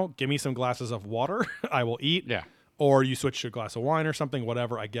eat now. Give me some glasses of water. I will eat. Yeah. Or you switch to a glass of wine or something,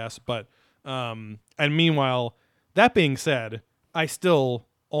 whatever, I guess. But, and meanwhile, that being said, I still,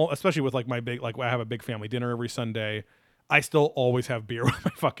 especially with like I have a big family dinner every Sunday. I still always have beer with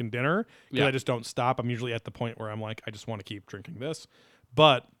my fucking dinner because I just don't stop. I'm usually at the point where I'm like, I just want to keep drinking this.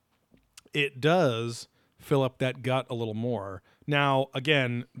 But it does fill up that gut a little more. Now,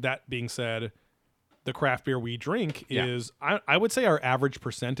 again, that being said, the craft beer we drink is, I would say our average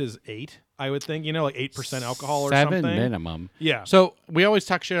percent is 8, I would think, like 8% alcohol or 7 something. minimum. Yeah. So we always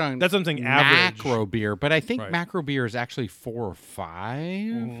talk shit on that's something average. Macro beer, but I think macro beer is actually 4 or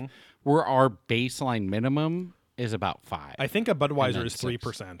 5, where our baseline minimum is about 5. I think a Budweiser is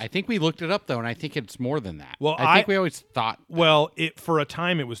 3%. I think we looked it up, though, and I think it's more than that. Well, I think we always thought... Well, for a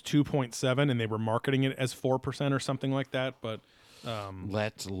time, it was 2.7, and they were marketing it as 4% or something like that, but...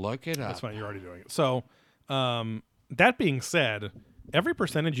 let's look it up. That's fine. You're already doing it. So, that being said, every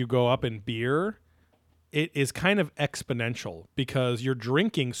percentage you go up in beer, it is kind of exponential because you're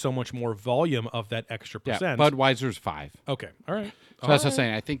drinking so much more volume of that extra percent. Yeah, Budweiser's 5. Okay. All right. So that's what I'm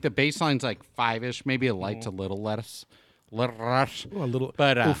saying. I think the baseline's like 5-ish, maybe a light's a little less. Little rush. Oh, a little.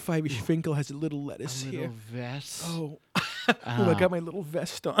 But, Fivey Finkel has a little lettuce Little vest. Oh, I got my little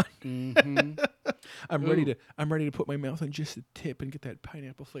vest on. Mm-hmm. I'm ready to put my mouth on just the tip and get that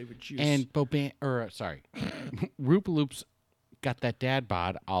pineapple flavored juice. And Roop Loops got that dad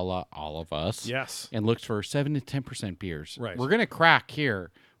bod a la all of us. Yes. And looks for 7 to 10% beers. Right. We're gonna crack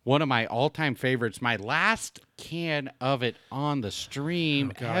here. One of my all-time favorites, my last can of it on the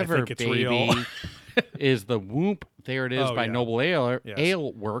stream God, ever, I think it's baby, real. is the Whoop. There it is by yeah. Noble Ale, Yes.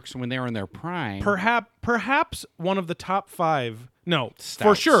 Ale Works when they were in their prime. Perhaps one of the top 5. No, for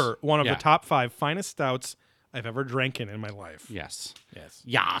Stouts. sure, one of Yeah. the top 5 finest stouts I've ever drank in my life. Yes. Yes.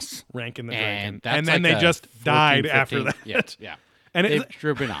 Yas. Ranking the And drinking. that's And then like they a just 14, died 15 after that. Yeah, yeah. And They've it's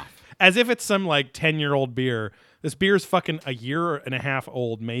driven off. as if it's some like 10-year-old beer. This beer's fucking a year and a half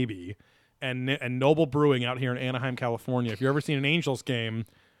old, maybe. And Noble Brewing out here in Anaheim, California. If you've ever seen an Angels game,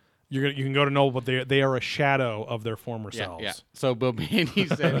 you can go to Noble, but they are a shadow of their former selves. Yeah. So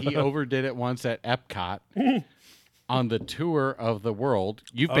Bobandy said he overdid it once at Epcot on the tour of the world.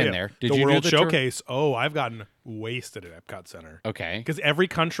 You've been there. Did the you World do the tour? Showcase. Oh, I've gotten wasted at Epcot Center. Okay. Because every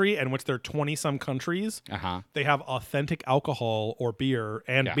country, and which there are 20-some countries, Uh-huh. they have authentic alcohol or beer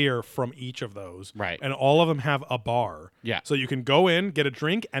and Yeah. beer from each of those. Right. And all of them have a bar. Yeah. So you can go in, get a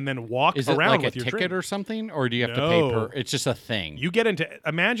drink, and then walk Is it around like with a your ticket drink. or something, or do you have to pay No. per? It's just a thing. You get into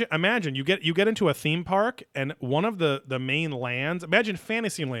imagine you get into a theme park, and one of the main lands. Imagine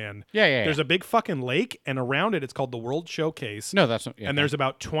Fantasyland. Yeah. There's a big fucking lake, and around it, it's called the World Showcase. No, that's not. Yeah, And there's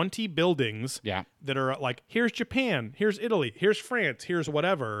about 20 buildings Yeah. that are like, here's Japan, here's Italy, here's France, here's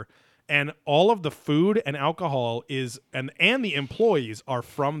whatever. And all of the food and alcohol is and the employees are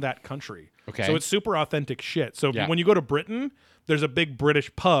from that country. Okay. So it's super authentic shit. So Yeah. when you go to Britain, there's a big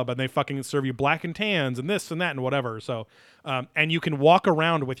British pub and they fucking serve you black and tans and this and that and whatever. So and you can walk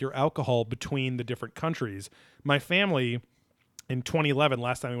around with your alcohol between the different countries. My family in 2011,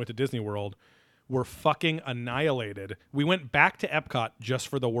 last time we went to Disney World, were fucking annihilated. We went back to Epcot just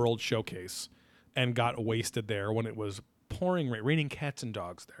for the World Showcase and got wasted there when it was pouring rain, raining cats and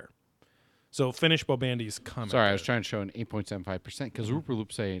dogs there. So finish Bobandy's comment. Sorry, I was trying to show an 8.75% because Rupert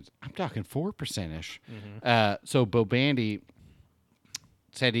Loop saying I'm talking 4%ish. So Bobandy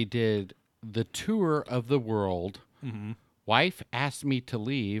said he did the tour of the world. Wife asked me to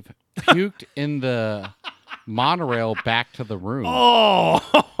leave. Puked in the monorail back to the room.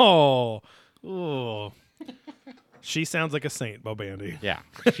 Oh. She sounds like a saint, Bobandy. Yeah,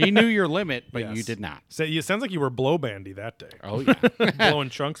 she knew your limit, but you Yes. did not. So it sounds like you were blow bandy that day. Oh yeah, Blowing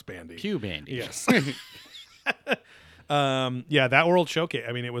chunks bandy. Pew Bandy. Yes. Yeah, that World Showcase.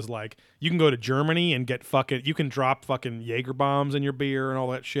 I mean, it was like you can go to Germany and get you can drop fucking Jaeger bombs in your beer and all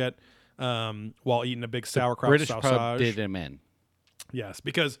that shit while eating a big sauerkraut British sausage. pub did him in. Yes,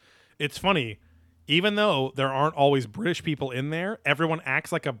 because it's funny. Even though there aren't always British people in there, everyone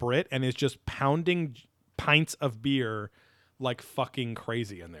acts like a Brit and is just pounding pints of beer like fucking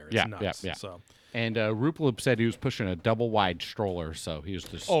crazy in there. It's nuts. Yeah. So. And Ruploop said he was pushing a double wide stroller, so he was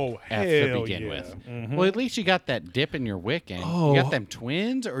just F to hell begin yeah. with. Mhm. Well, at least you got that dip in your wick, and you got them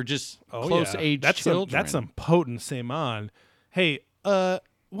twins or just close age that's children. That's some potent Seiman. Hey, why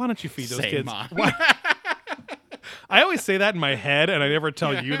don't you feed those kids? Seiman. Why- I always say that in my head, and I never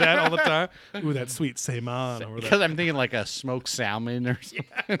tell you that all the time. Ooh, that sweet Seiman over there. Because I'm thinking like a smoked salmon or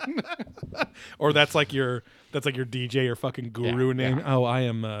something. Or that's like your DJ or fucking guru Yeah, name. yeah. Oh, I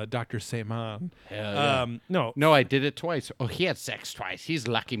am Dr. Seiman. Hell yeah. No. No, I did it twice. Oh, he had sex twice. He's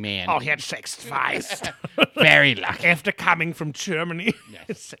a lucky man. Oh, he had sex twice. Very lucky. After coming from Germany.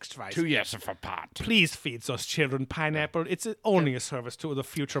 Sex twice. 2 years of apart. Please feed those children pineapple. It's only a service to the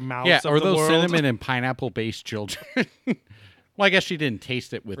future mouths Yeah, of or the those world. cinnamon and pineapple-based children. Well, I guess she didn't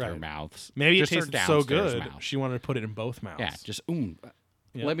taste it with her Right. mouths. Maybe Just it her tasted so downstairs good, mouth. she wanted to put it in both mouths. Yeah, just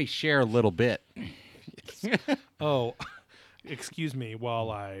Yeah. let me share a little bit. Oh, excuse me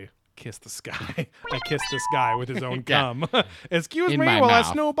while I kiss the sky. I kiss this guy with his own Yeah. cum. Excuse In me my while I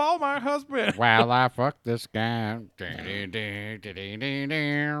mouth. snowball my husband. While I fuck this guy.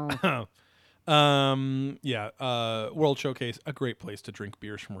 World Showcase, a great place to drink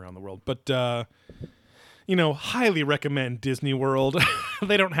beers from around the world. But highly recommend Disney World.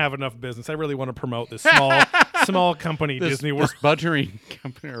 They don't have enough business. I really want to promote this small company, Disney World. This buttering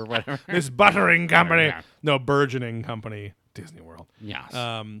company or whatever. This buttering company. Yeah. No, burgeoning company, Disney World. Yes.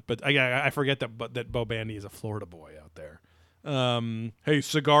 But I forget that Bo Bandy is a Florida boy out there. Hey,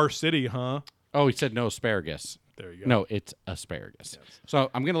 Cigar City, huh? Oh, he said no asparagus. There you go. No, it's asparagus. So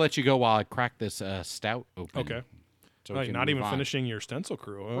I'm going to let you go while I crack this stout open. Okay. So Oh, we you're can not move even on. finishing your stencil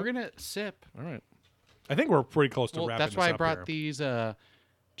crew. Huh? We're going to sip. All right. I think we're pretty close to Well, wrapping that's why this I up brought here. these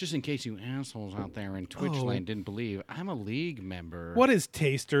Just in case you assholes out there in Twitch land didn't believe, I'm a League member. What is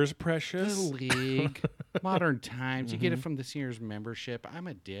Tasters, The Precious? League. Modern Times. You get it from the Sears membership. I'm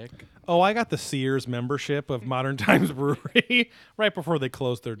a dick. Oh, I got the Sears membership of Modern Times Brewery right before they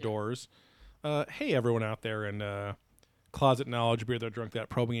closed their doors. Hey, everyone out there in Closet Knowledge, Beer That Drunk That,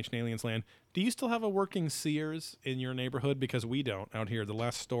 Probing Ancient Aliens Land. Do you still have a working Sears in your neighborhood? Because we don't out here. The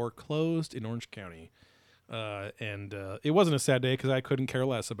last store closed in Orange County. And it wasn't a sad day because I couldn't care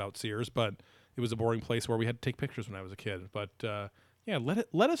less about Sears, but it was a boring place where we had to take pictures when I was a kid. But yeah,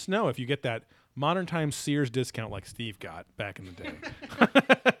 let us know if you get that Modern Times Sears discount like Steve got back in the day.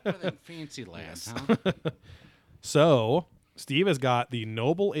 Fancy land, huh? So Steve has got the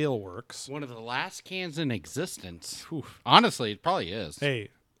Noble Ale Works. One of the last cans in existence. Honestly, it probably is. Hey,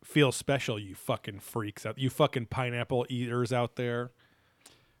 feel special, you fucking freaks out, you fucking pineapple eaters out there.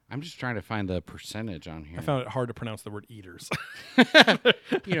 I'm just trying to find the percentage on here. I found it hard to pronounce the word eaters. You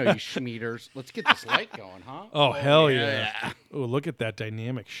schmeaters. Let's get this light going, huh? Oh, hell yeah. Oh, look at that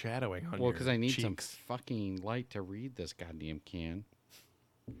dynamic shadowing on Well, because I need cheeks. some fucking light to read this goddamn can.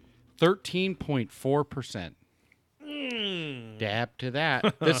 13.4%. Dab to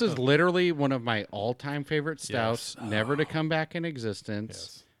that. This is literally one of my all-time favorite stouts, never to come back in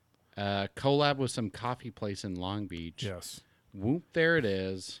existence. Collab with some coffee place in Long Beach. Yes. Whoop, there it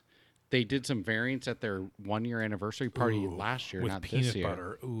is. They did some variants at their 1-year anniversary party last year, with not peanut this year.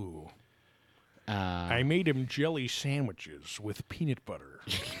 butter. Ooh. I made him jelly sandwiches with peanut butter.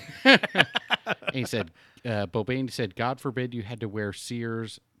 And he said, Bobain said, God forbid you had to wear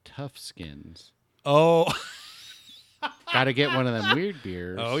Sears Tough Skins. Oh. Got to get one of them weird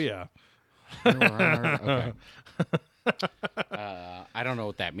beers. Oh, yeah. Okay. I don't know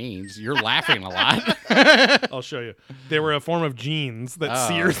what that means. You're laughing a lot. I'll show you. They were a form of jeans that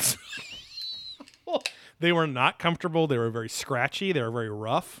Sears. They were not comfortable. They were very scratchy. They were very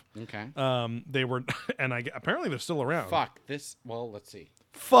rough. Okay. They were, and apparently they're still around. Fuck this. Well, let's see.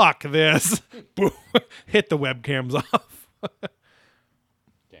 Fuck this. Boom. Hit the webcams off.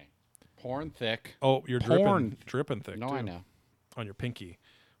 Okay. Pouring thick. Oh, you're Porn. dripping thick. No, too, I know. on your pinky.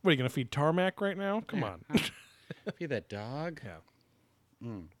 What are you gonna feed Tarmac right now? Come on. Feed that dog.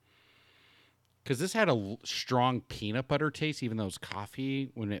 Yeah. Because this had a strong peanut butter taste, even though it was coffee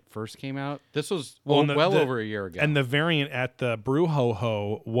when it first came out. This was over a year ago. And the variant at the Brew Ho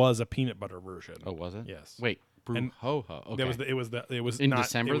Ho was a peanut butter version. Oh, was it? Yes. Wait, Brew And Ho Ho. Okay. It was In not,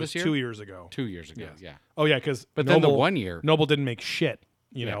 December it was this year? 2 years ago. 2 years ago. Yes. Yeah. Oh yeah, because But then the 1 year. Noble didn't make shit.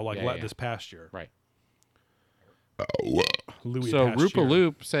 Yeah, This past year. Right. Louis So Pasteur. Rupa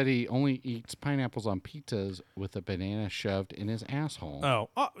Loop said he only eats pineapples on pizzas with a banana shoved in his asshole.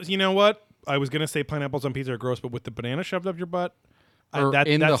 Oh, you know what? I was gonna say pineapples on pizza are gross, but with the banana shoved up your butt, Or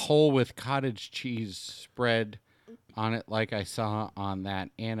in the that's- hole with cottage cheese spread on it, like I saw on that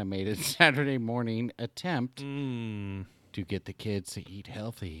animated Saturday morning attempt to get the kids to eat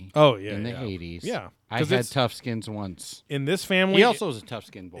healthy. Oh yeah, in the yeah. 80s. Yeah, I 'cause had it's- tough skins once. in this family. He also was a tough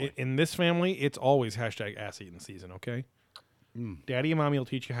skin boy. in this family, it's always hashtag ass eating season. Okay, Daddy and Mommy will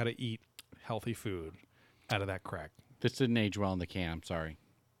teach you how to eat healthy food out of that crack. This didn't age well in the can. I'm sorry.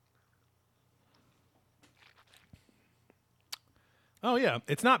 Oh yeah,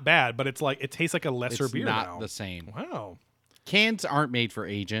 it's not bad, but it's like it tastes like a lesser It's beer not now. the same. Wow. Cans aren't made for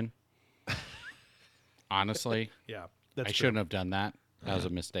aging. Honestly, Yeah, that's I true. shouldn't have done that. That was a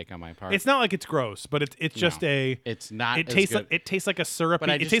mistake on my part. It's not like it's gross, but it's just No, a. it's not. It as tastes good. like it tastes like a syrupy. But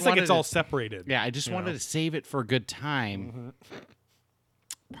I It just tastes like it's wanted all to- separated. Yeah, I just you wanted know? to save it for a good time.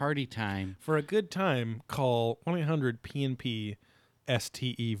 Party time. For a good time, call 1-800-PNP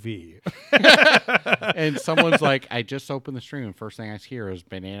STEV. And someone's like, I just opened the stream, and first thing I hear is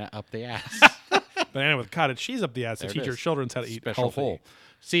banana up the ass. Banana with cottage cheese up the ass to There it teach your is. children how to eat Special healthy. hole.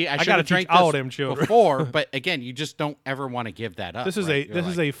 See, I should gotta have drank teach all this them children. before, but again, you just don't ever want to give that up. This is right? You're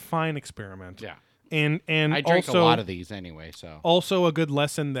is like, a fine experiment. yeah. And I drink also a lot of these anyway, so. also a good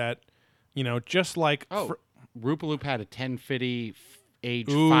lesson that just like Oh, Rupaloop had a 1050 aged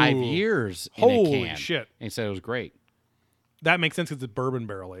Ooh. 5 years in Holy a can. shit. And he said it was great. that makes sense because it's bourbon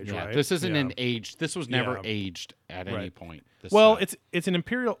barrel age, Yeah, right? this isn't Yeah. an aged. This was never Yeah. aged at any Right. point. This Well, stuff. it's an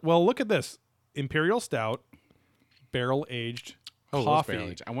imperial. Well, look at this imperial stout, barrel aged Oh, it was coffee.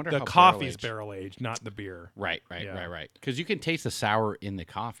 barrel-aged. I wonder the how coffee's barrel-aged. barrel aged, not the beer. right, Yeah. right. Because you can taste the sour in the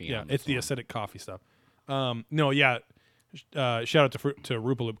coffee. Yeah, on it's this the one. acidic coffee stuff. No, yeah. Shout out to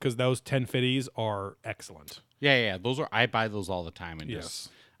Rupaloop because those 1050s are excellent. Yeah. Those are. I buy those all the time, and Yes.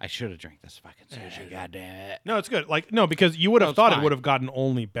 just I should have drank this fucking sushi. God damn it. No, it's good. Like no, because you would have it's thought it fine. would have gotten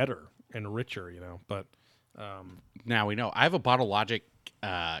only better and richer, But Now we know. I have a Bottle Logic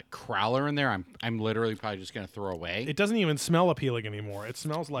crowler in there, I'm literally probably just gonna throw away. It doesn't even smell appealing anymore. It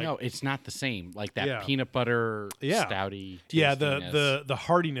smells like no, it's not the same. Like that peanut butter stouty. Yeah, tastiness. the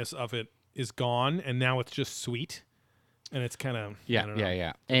hardiness of it is gone, and now it's just sweet, and it's kind of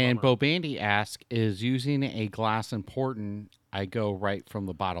yeah. And Bo Bandy asks, "Is using a glass important? I go right from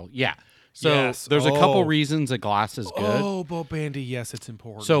the bottle." Yeah. So there's a couple reasons a glass is good. Oh, Bo Bandy, yes, it's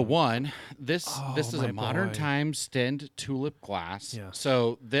important. So one, this is a modern time Stend tulip glass. Yes.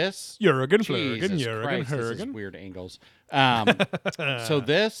 So this Jurgen Jesus Flurgen, Christ, this is Jurgen. weird angles. So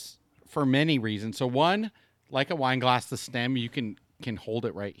this for many reasons. So one, like a wine glass, the stem you can hold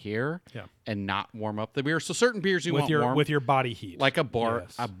it right here and not warm up the beer. So certain beers you want warm with your body heat, like a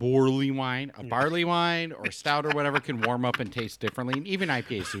barley wine, or a stout or whatever can warm up and taste differently. And even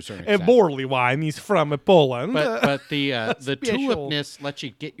IPAs to a certain extent. A barley wine is from Poland. But the tulipness lets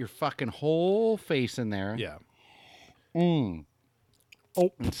you get your fucking whole face in there. Yeah. And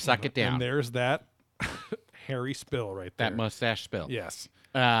suck it down. And there's that hairy spill right there. That mustache spill. Yes.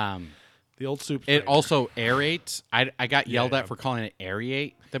 The old soup. It also aerates. I got yelled at for calling it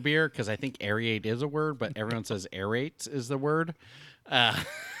aerate the beer because I think aerate is a word, but everyone says aerates is the word. But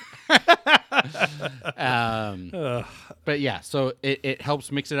yeah, so it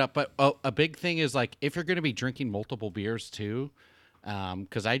helps mix it up. But a big thing is like if you're going to be drinking multiple beers too,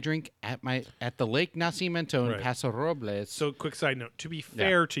 because I drink at the Lake Nacimiento in Paso Robles. So quick side note: to be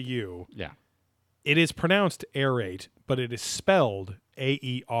fair to you, it is pronounced aerate, but it is spelled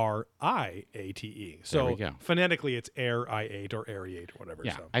Aeriate. So there we go. Phonetically, it's aerate or aerate or whatever.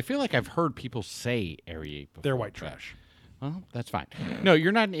 Yeah, so. I feel like I've heard people say aerate before. They're white trash. Well, that's fine. No,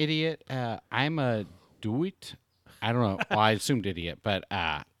 you're not an idiot. I'm a do-it. I don't know. Well, I assumed idiot, but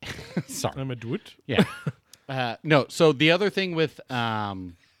sorry. I'm a do-it? Yeah. No, so the other thing with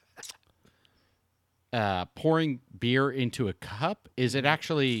pouring beer into a cup is it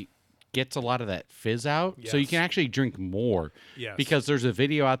actually gets a lot of that fizz out. Yes. So you can actually drink more. Yes. Because there's a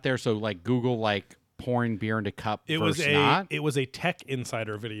video out there, so like Google like pouring beer into cup versus not. It was a Tech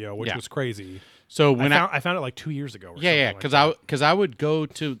Insider video, which was crazy. So when I found it like 2 years ago. Because I would go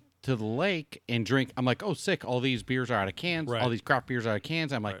to the lake and drink. I'm like, oh, sick! All these beers are out of cans. Right. All these craft beers are out of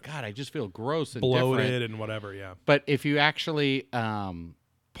cans. I'm like, God, I just feel gross and bloated different. and whatever. Yeah. But if you actually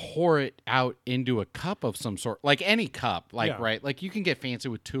pour it out into a cup of some sort, like any cup, like you can get fancy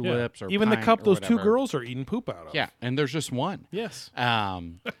with tulips or even the cup those whatever. two girls are eating poop out of. Yeah, and there's just one. Yes.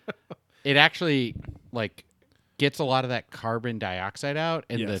 It actually like gets a lot of that carbon dioxide out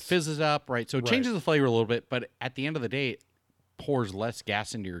and the fizzes up, right? So it changes the flavor a little bit, but at the end of the day, it pours less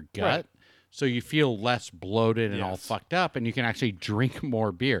gas into your gut. Right. So you feel less bloated and all fucked up, and you can actually drink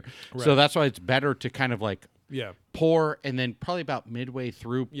more beer. Right. So that's why it's better to kind of like pour and then probably about midway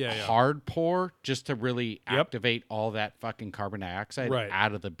through hard pour just to really activate all that fucking carbon dioxide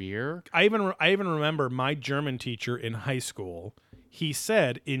out of the beer. I even remember my German teacher in high school. He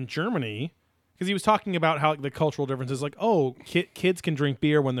said in Germany, because he was talking about how the cultural differences, like, oh, kids can drink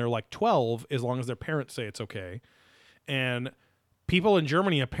beer when they're like 12 as long as their parents say it's okay. And people in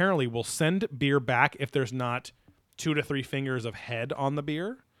Germany apparently will send beer back if there's not 2 to 3 fingers of head on the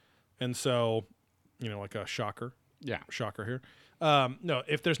beer. And so, like a shocker. Yeah. Shocker here. No,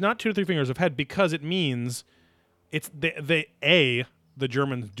 if there's not 2 to 3 fingers of head, because it means it's the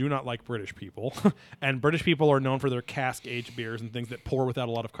Germans do not like British people, and British people are known for their cask-aged beers and things that pour without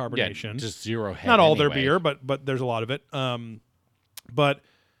a lot of carbonation. Yeah, just zero head. Not all their beer, but there's a lot of it. But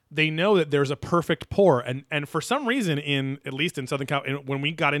they know that there's a perfect pour, and for some reason, at least in Southern California, when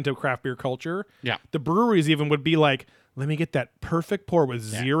we got into craft beer culture, the breweries even would be like, let me get that perfect pour with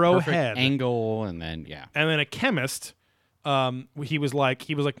zero head angle, and then and then a chemist. He was like,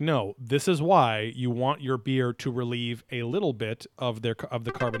 no, this is why you want your beer to relieve a little bit of the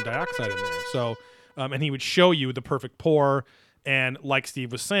carbon dioxide in there. So, and he would show you the perfect pour, and like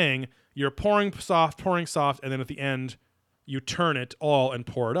Steve was saying, you're pouring soft, and then at the end, you turn it all and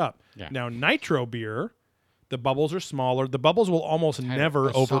pour it up. Yeah. Now, nitro beer, the bubbles are smaller. The bubbles will almost never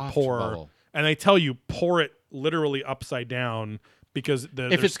overpour, and they tell you pour it literally upside down because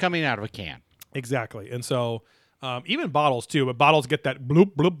if it's coming out of a can, exactly, and so. Even bottles too, but bottles get that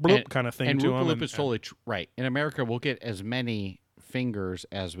bloop bloop bloop kind of thing to them. And is totally right. In America, we'll get as many fingers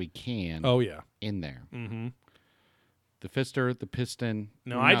as we can. Oh yeah, in there. Mm-hmm. The fister, the piston.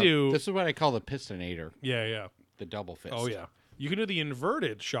 No, I do. This is what I call the pistonator. Yeah. The double fist. Oh yeah. You can do the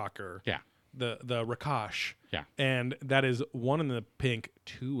inverted shocker. Yeah. The Rakash. Yeah. And that is 1 in the pink,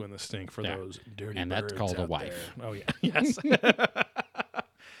 2 in the stink for those dirty and birds. And that's called a wife. There. Oh yeah. Yes.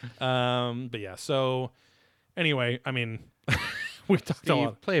 But yeah. So. Anyway, I mean, we talked a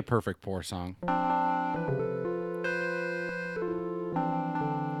lot. Play a perfect pour song.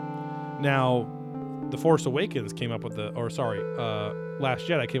 Now, The Force Awakens came up with Last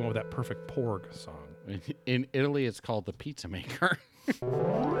Jedi came up with that Perfect Porg song. In Italy, it's called the Pizza Maker.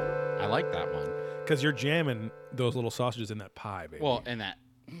 I like that one. Because you're jamming those little sausages in that pie, baby. Well, and that.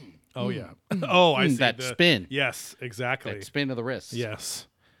 Oh, yeah. Oh, I see. That spin. Yes, exactly. That spin of the wrist. Yes.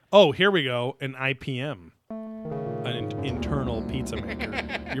 Oh, here we go. An IPM. An internal pizza maker.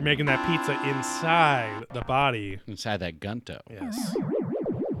 You're making that pizza inside the body. Inside that gunto. Yes.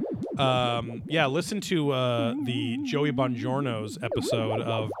 Listen to the Joey Bongiorno's episode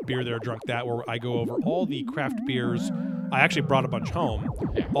of Beer There Drunk That, where I go over all the craft beers. I actually brought a bunch home.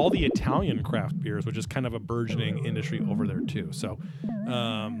 All the Italian craft beers, which is kind of a burgeoning industry over there too. So,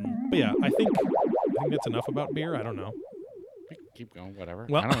 but yeah, I think that's enough about beer. I don't know. Keep going, whatever.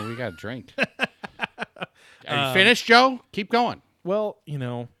 Well, I don't know. We got a drink. Are you finished, Joe? Keep going. Well,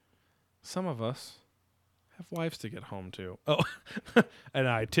 some of us have wives to get home to. Oh, and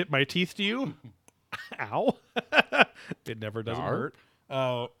I tip my teeth to you. Ow. It never doesn't hurt.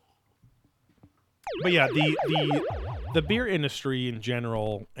 Oh. But yeah, the beer industry in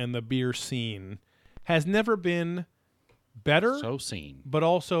general and the beer scene has never been better. So seen. But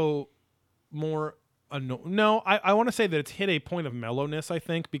also more no, I want to say that it's hit a point of mellowness, I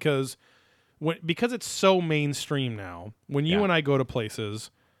think, because it's so mainstream now. When you and I go to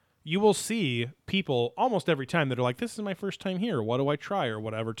places, you will see people almost every time that are like, this is my first time here. What do I try or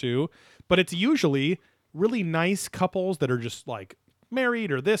whatever too? But it's usually really nice couples that are just like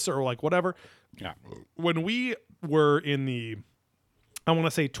married or this or like whatever. Yeah. When we were in the, I want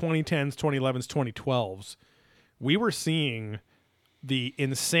to say 2010s, 2011s, 2012s, we were seeing the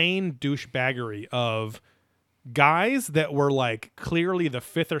insane douchebaggery of guys that were like clearly the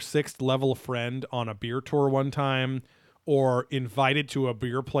 5th or 6th level friend on a beer tour one time or invited to a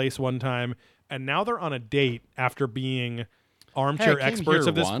beer place one time, and now they're on a date after being armchair experts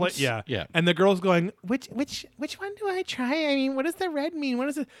of this place. Yeah. And the girl's going, which one do I try? I mean, what does the red mean? What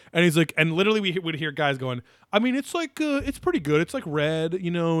is it? And he's like, and literally we would hear guys going, I mean, it's like, it's pretty good. It's like red,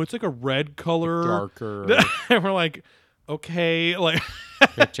 it's like a red color. Darker. And we're like, okay, like,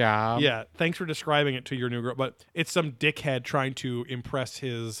 good job. Yeah, thanks for describing it to your new girl. But it's some dickhead trying to impress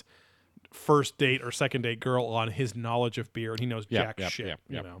his first date or second date girl on his knowledge of beer, and he knows jack shit.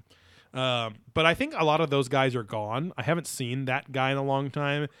 You know. But I think a lot of those guys are gone. I haven't seen that guy in a long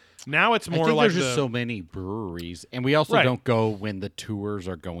time. Now it's more like there's just so many breweries, and we also don't go when the tours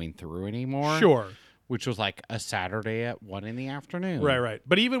are going through anymore. Sure. Which was like a Saturday at 1 p.m. Right.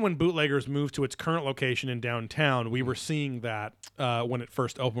 But even when Bootleggers moved to its current location in downtown, we were seeing that when it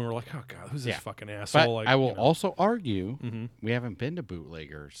first opened. We were like, oh, God, who's this fucking asshole? But I will also argue we haven't been to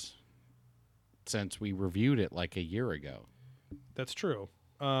Bootleggers since we reviewed it like a year ago. That's true.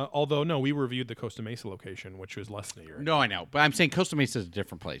 Although, no, we reviewed the Costa Mesa location, which was less than a year ago. No, I know. But I'm saying Costa Mesa is a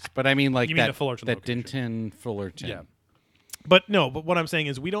different place. But I mean, like you mean the Fullerton that location. Denton Fullerton. Yeah. But what I'm saying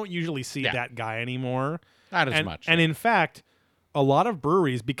is we don't usually see that guy anymore. Not as much. And in fact, a lot of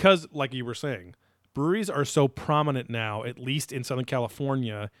breweries, because like you were saying, breweries are so prominent now, at least in Southern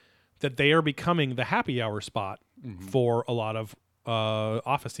California, that they are becoming the happy hour spot for a lot of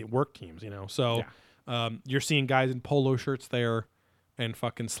office work teams, So you're seeing guys in polo shirts there and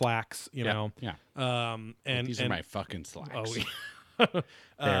fucking slacks, know. Yeah. And these are my fucking slacks. Oh, yeah.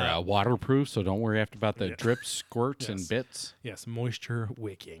 They're waterproof, so don't worry about the drips, squirts, and bits. Yes, moisture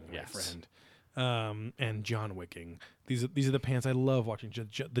wicking, my friend. And John Wicking. These are the pants I love watching.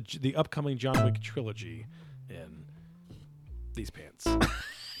 The upcoming John Wick trilogy in these pants.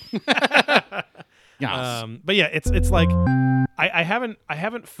 Yes. But yeah, it's like I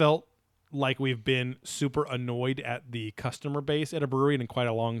haven't felt like we've been super annoyed at the customer base at a brewery in quite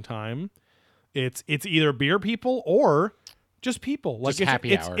a long time. It's either beer people or just people. Like just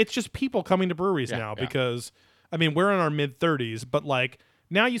happy hour. It's just people coming to breweries now because I mean we're in our mid-30s, but like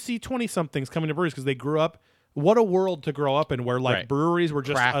now you see 20-somethings coming to breweries because they grew up. What a world to grow up in where like breweries were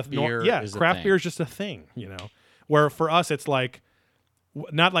just craft beer. Craft beer is just a thing, Where for us it's like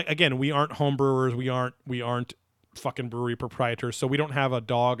not like again we aren't home brewers, we aren't fucking brewery proprietors, so we don't have a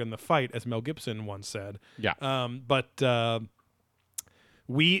dog in the fight, as Mel Gibson once said. Yeah. But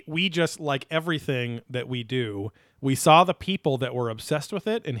we just like everything that we do. We saw the people that were obsessed with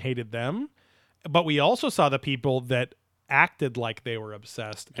it and hated them, but we also saw the people that acted like they were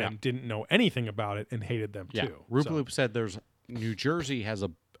obsessed and didn't know anything about it and hated them too. Rupaloop said New Jersey has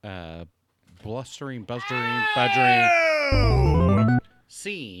a blustering, budgering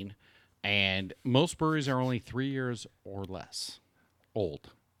scene, and most breweries are only 3 years or less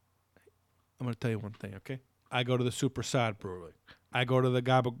old. I'm going to tell you one thing, okay? I go to the Super Side Brewery. I go to the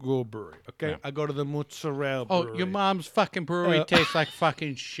Gabagool brewery. Okay, I go to the Mozzarella brewery. Oh, your mom's fucking brewery tastes like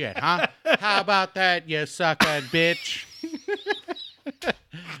fucking shit, huh? How about that, you sucker bitch?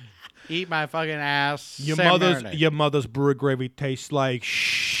 Eat my fucking ass. Your mother's brewer gravy tastes like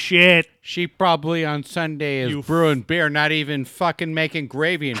shit. She probably on Sunday is brewing beer, not even fucking making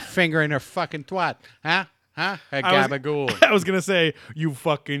gravy and fingering her fucking twat. Huh? Huh? A gabagool. I was going to say, you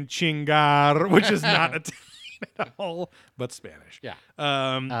fucking chingar, which is not Italian at all, but Spanish. Yeah.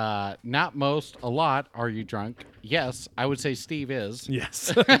 Not most, a lot. Are you drunk? Yes. I would say Steve is.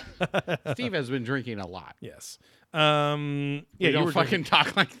 Yes. Steve has been drinking a lot. Yes. You don't fucking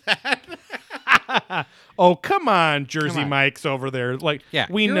talk like that. Oh, come on, Jersey Mike's over there. Like,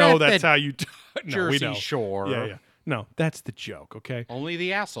 we know that's how you talk. No, Jersey we know. Shore. Yeah. No, that's the joke, okay? Only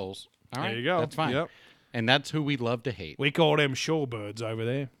the assholes. All right. There you go. That's fine. Yep. And that's who we love to hate. We call them showbirds over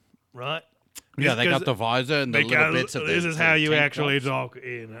there. Right? Yeah, they got the visor and the little bits of this is how you actually talk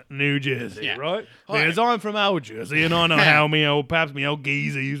in New Jersey, right? Because I'm from old Jersey, and I know how me old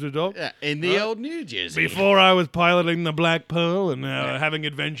geezer used to talk. Yeah, in the old New Jersey. Before I was piloting the Black Pearl and having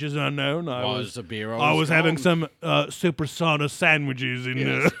adventures unknown, I was having some supersonic sandwiches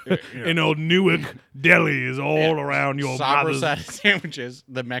in old Newark delis all around your mother's. Sandwiches,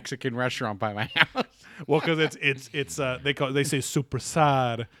 the Mexican restaurant by my house. Well, because it's they say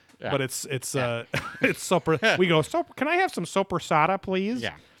supersad. Yeah. But it's super. We go. Can I have some sopressata, please?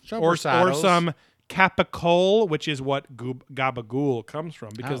 Yeah. Or some capicole, which is what gabagool comes from,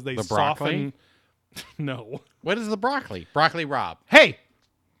 because they soften. No. What is the broccoli? Broccoli Rob. Hey,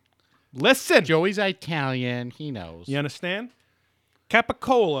 listen. Joey's Italian. He knows. You understand?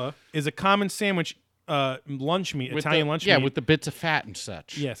 Capicola is a common sandwich. Lunch meat, Italian lunch meat. Yeah, with the bits of fat and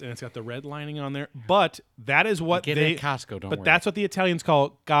such. Yes, and it's got the red lining on there. But that is what get it at Costco, don't worry. But that's what the Italians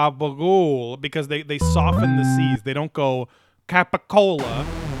call gabagool, because they soften the C's. They don't go capicola.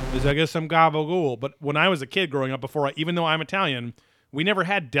 There's I guess some gabagool. But when I was a kid growing up, even though I'm Italian, we never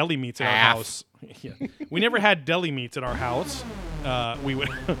had deli meats at our house. Yeah. We never had deli meats at our house. We would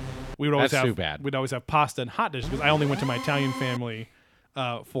always That's too bad. We'd always have pasta and hot dishes, because I only went to my Italian family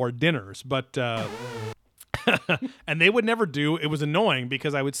for dinners, but and they would never do. It was annoying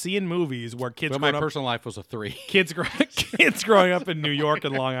because I would see in movies where kids. But my personal life was a 3. Kids growing up in New York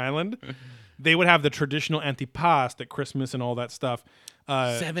and Long Island, they would have the traditional antipasto at Christmas and all that stuff.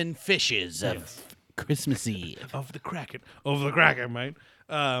 7 fishes of Christmas Eve of the Kraken, mate.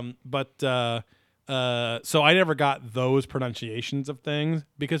 So I never got those pronunciations of things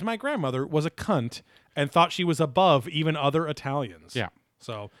because my grandmother was a cunt and thought she was above even other Italians. Yeah.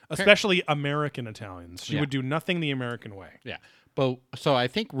 So, especially American Italians. She would do nothing the American way. Yeah. So I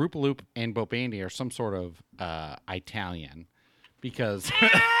think Rupaloop and Bobandi are some sort of Italian because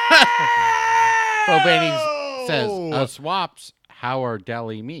Bobandi says, swaps, how are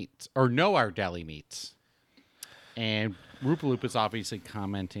deli meats? Or no are deli meats. And Rupaloop is obviously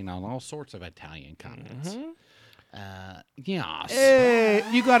commenting on all sorts of Italian comments. Mm-hmm. Yes. Hey,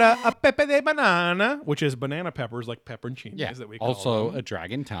 you got a pepe de banana, which is banana peppers like pepperoncinis that we call also them. a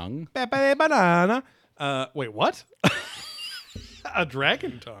dragon tongue. Pepe de banana. Wait, what? A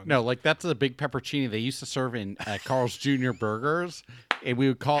dragon tongue? No, like that's a big pepperoni they used to serve in Carl's Jr. burgers. And we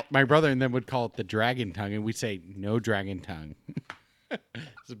would call my brother and them would call it the dragon tongue, and we'd say no dragon tongue.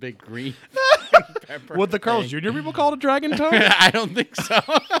 It's a big green pepper. Would the Carl's Jr. people call it a dragon tongue? I don't think so.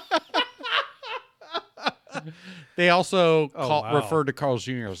 They also refer to Carl's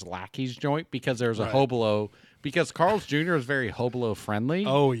Jr. as Lackey's Joint because there's a hobolo. Because Carl's Jr. is very hobolo friendly.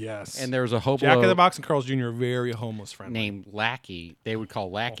 Oh, yes. And there's a hobolo. Jack in the Box and Carl's Jr. are very homeless friendly. Named Lackey. They would call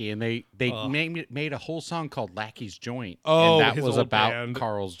Lackey. And they made a whole song called Lackey's Joint. Oh, and that was about band.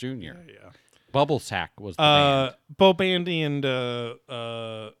 Carl's Jr. Yeah. Bubble Sack was the band. Bobandi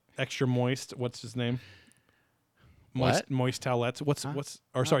and Extra Moist. What's his name? Moist Towelettes.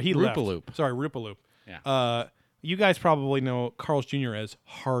 He left. Rupaloop. Sorry, Rupaloop. Yeah. You guys probably know Carl's Jr. as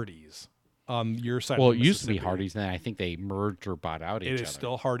Hardee's on your side. Well, it used to be Hardee's, and then I think they merged or bought out each other. It is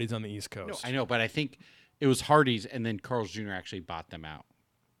still Hardee's on the East Coast. No, I know, but I think it was Hardee's, and then Carl's Jr. actually bought them out.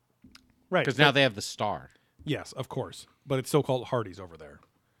 Right. Because now they have the Star. Yes, of course. But it's still called Hardee's over there.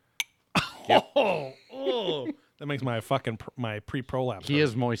 Yep. That makes my pre-prolapse. He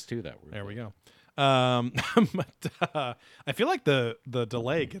is moist, too, though. There we go. But I feel like the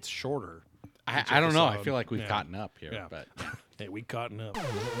delay gets shorter. I don't know. I feel like we've gotten up here. Yeah. But hey, we cotton up.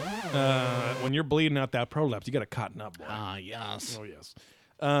 When you're bleeding out that prolapse, you got to cotton up, boy. Yes. Oh, yes.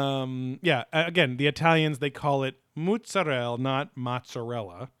 Again, the Italians, they call it mozzarella, not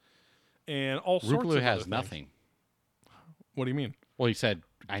mozzarella. And all sorts Rupaloop of has other nothing. Things. What do you mean? Well, he said,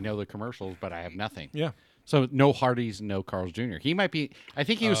 I know the commercials, but I have nothing. Yeah. So no Hardee's, no Carl's Jr. He might be. I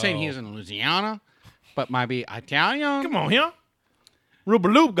think he was saying he was in Louisiana, but might be Italian. Come on here.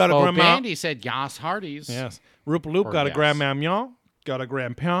 Rupaloop got a Oh, grandma. Bandy said Yas Hardee's. Yes. Rupaloop got a yes. grandmamma, got a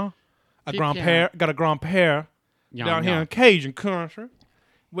grandpa, a Pipia. grandpere, got a grandpere Yum, down here yum. in Cajun country.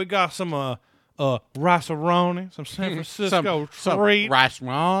 We got some rice-a-roni, some San Francisco treat. rice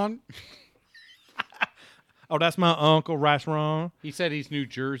ron. Oh, that's my uncle, Rice Ron. He said he's New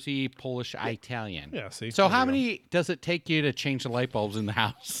Jersey, Polish, Italian. Yeah, see? So There how we go. many does it take you to change the light bulbs in the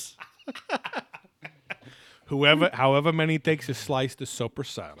house? However many it takes to slice the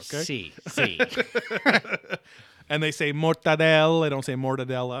soprasada, okay? See. And they say mortadella, they don't say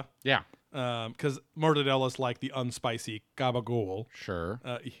mortadella. Yeah, Because mortadella is like the unspicy gabagool. sure.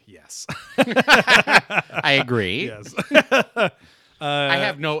 Yes. I agree. Yes. I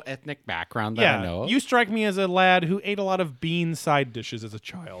have no ethnic background that I know of. You strike me as a lad who ate a lot of bean side dishes as a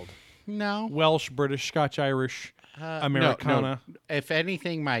child. No. Welsh, British, Scotch, Irish, Americana. No. If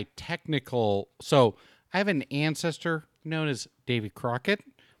anything, my technical... So I have an ancestor known as Davy Crockett.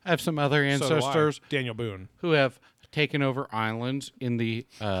 I have some other So do I. ancestors Daniel Boone. who have taken over islands in the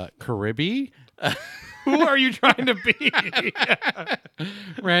Caribbean. Who are you trying to be?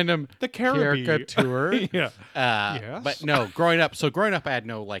 Random The Caribbean. caricature. Yeah. Yes. But no, growing up, I had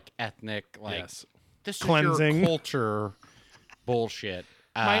no like ethnic like Yes. this Cleansing. is your culture bullshit.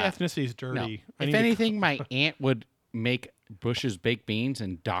 My ethnicity is No. dirty. I If need to anything, my aunt would make Bush's baked beans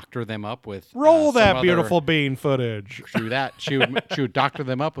and doctor them up with roll some that other- beautiful bean footage. Through that, she would doctor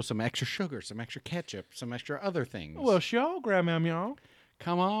them up with some extra sugar, some extra ketchup, some extra other things. Well, sure, Grandmam, y'all.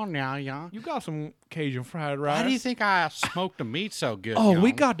 Come on now, y'all. You got some Cajun fried rice. Why do you think I smoked the meat so good? Oh, we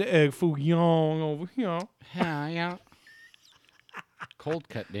y'all? got the egg foo young over here. Yeah. Cold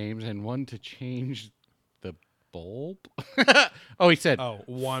cut names and one to change the bulb. Oh, he said. Oh,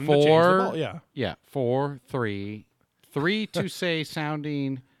 one to Four. change the ball. Yeah. Yeah, 4, 3. 3 to say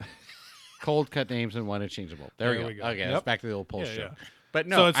sounding cold cut names and one to change the bulb. There we go. Okay, Yep. that's back to the old Pulse Yeah, show. yeah. But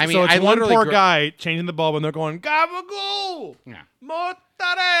no, So it's, I mean, so it's I one literally poor guy changing the bulb, and they're going gabagool, Yeah.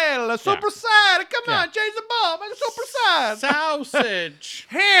 mozzarella, super side. Come Yeah. on, change the bulb, make it super side. Sausage.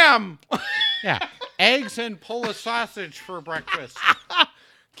 Ham, Yeah, eggs and Polish sausage for breakfast.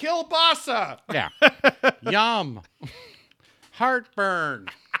 kielbasa, Yeah, yum. Heartburn.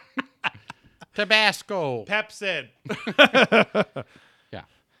 Tabasco. Pepsid, Yeah,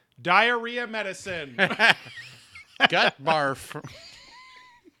 diarrhea medicine, gut barf.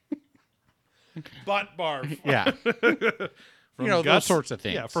 butt barf. Yeah, From those guts, sorts of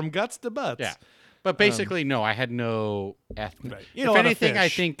things. Yeah, from guts to butts. Yeah, but basically, no, I had no ethnic. Right. You ate a If lot of anything, I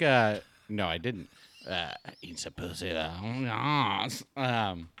fish. think no, I didn't. It's a pussy. It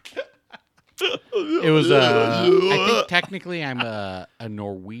was. I think technically, I'm a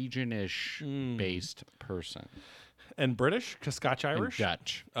Norwegianish based person. And British, Scotch, And Irish.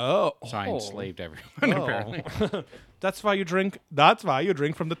 Dutch. Oh, So I oh. enslaved everyone. Oh. Apparently. That's why you drink. That's why you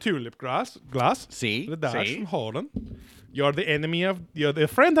drink from the tulip glass. See? The Dutch See? from Holland. You're the enemy of. You're the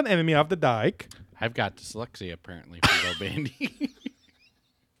friend and enemy of the Dyke. I've got dyslexia apparently from Bill Bandy.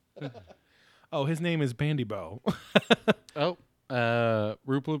 Oh, his name is Bandy Bow. Oh,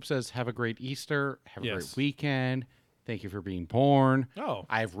 Roop Loop says, "Have a great Easter. Have a Yes. great weekend. Thank you for being born. Oh.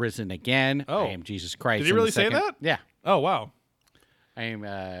 I've risen again. Oh. I am Jesus Christ." Did he in the really say second- that? Yeah. Oh wow. I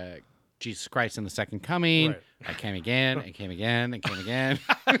am Jesus Christ in the second coming. Right. I came again and came again and came again.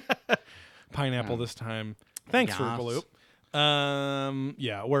 Pineapple this time. Thanks, Yes. Rupaloop.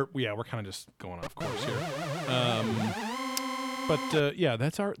 Yeah, we're kind of just going off course here. But yeah,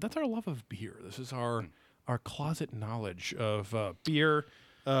 that's our love of beer. This is our closet knowledge of beer.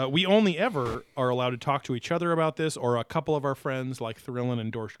 We only ever are allowed to talk to each other about this, or a couple of our friends like Thrillin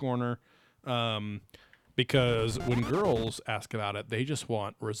and Dorsch Gorner, because when girls ask about it, they just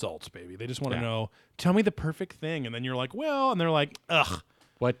want results, baby. They just want to Yeah. know, tell me the perfect thing, and then you're like, well, and they're like, ugh.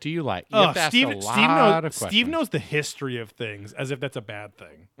 What do you like? You have to ask a lot of Steve questions. knows the history of things as if that's a bad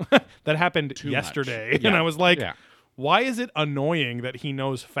thing. That happened Too yesterday, much. and Yeah. I was like, Yeah. why is it annoying that he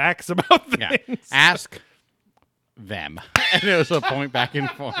knows facts about Yeah. things? Ask them. And it was a point back and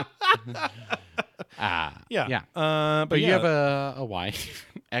forth. Yeah. Yeah. But But you yeah. have a wife,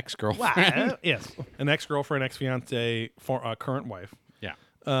 ex-girlfriend. Yes, an ex-girlfriend, ex-fiance, for current wife. Yeah.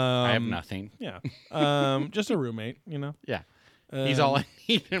 I have Um, nothing. Yeah, just a roommate. You know, Yeah. He's all I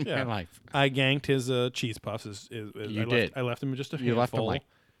need in yeah. my life. I ganked his cheese puffs. You I did. I left him just a You left him handful. like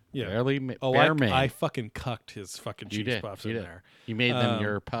Yeah. barely Oh, bare I minimum. fucking cucked his fucking You cheese did. puffs You in did. there. You made them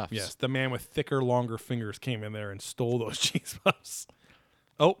your puffs. Yes, the man with thicker, longer fingers came in there and stole those cheese puffs.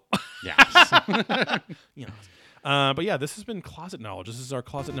 Oh, Yes. but yeah, this has been closet knowledge. This is our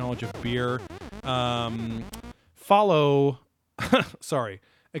closet knowledge of beer. Follow.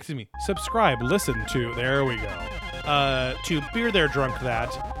 Subscribe. Listen to. There we go. To Beer There Drunk That.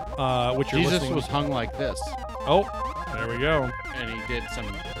 Which you're Jesus listening. was hung like this. Oh, there we go. And he did some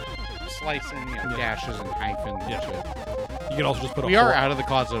slicing, gashes and hyphens and shit. You can also just put. We are out of the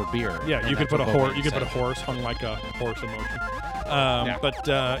closet of beer. Yeah, you could put a horse. You could put a horse hung like a horse emoji. But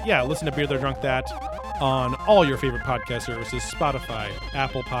listen to Beer There Drunk That on all your favorite podcast services: Spotify,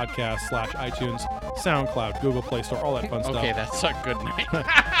 Apple Podcasts / iTunes, SoundCloud, Google Play Store, all that fun stuff. Okay, that's a good night.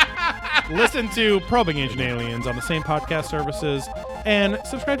 Listen to Probing Ancient Aliens on the same podcast services, and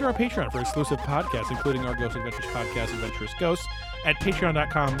subscribe to our Patreon for exclusive podcasts, including our Ghost Adventures podcast, Adventurous Ghosts, at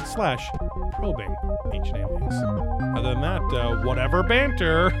patreon.com/probing ancient aliens. Other than that, whatever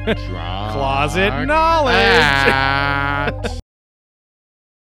banter, closet knowledge.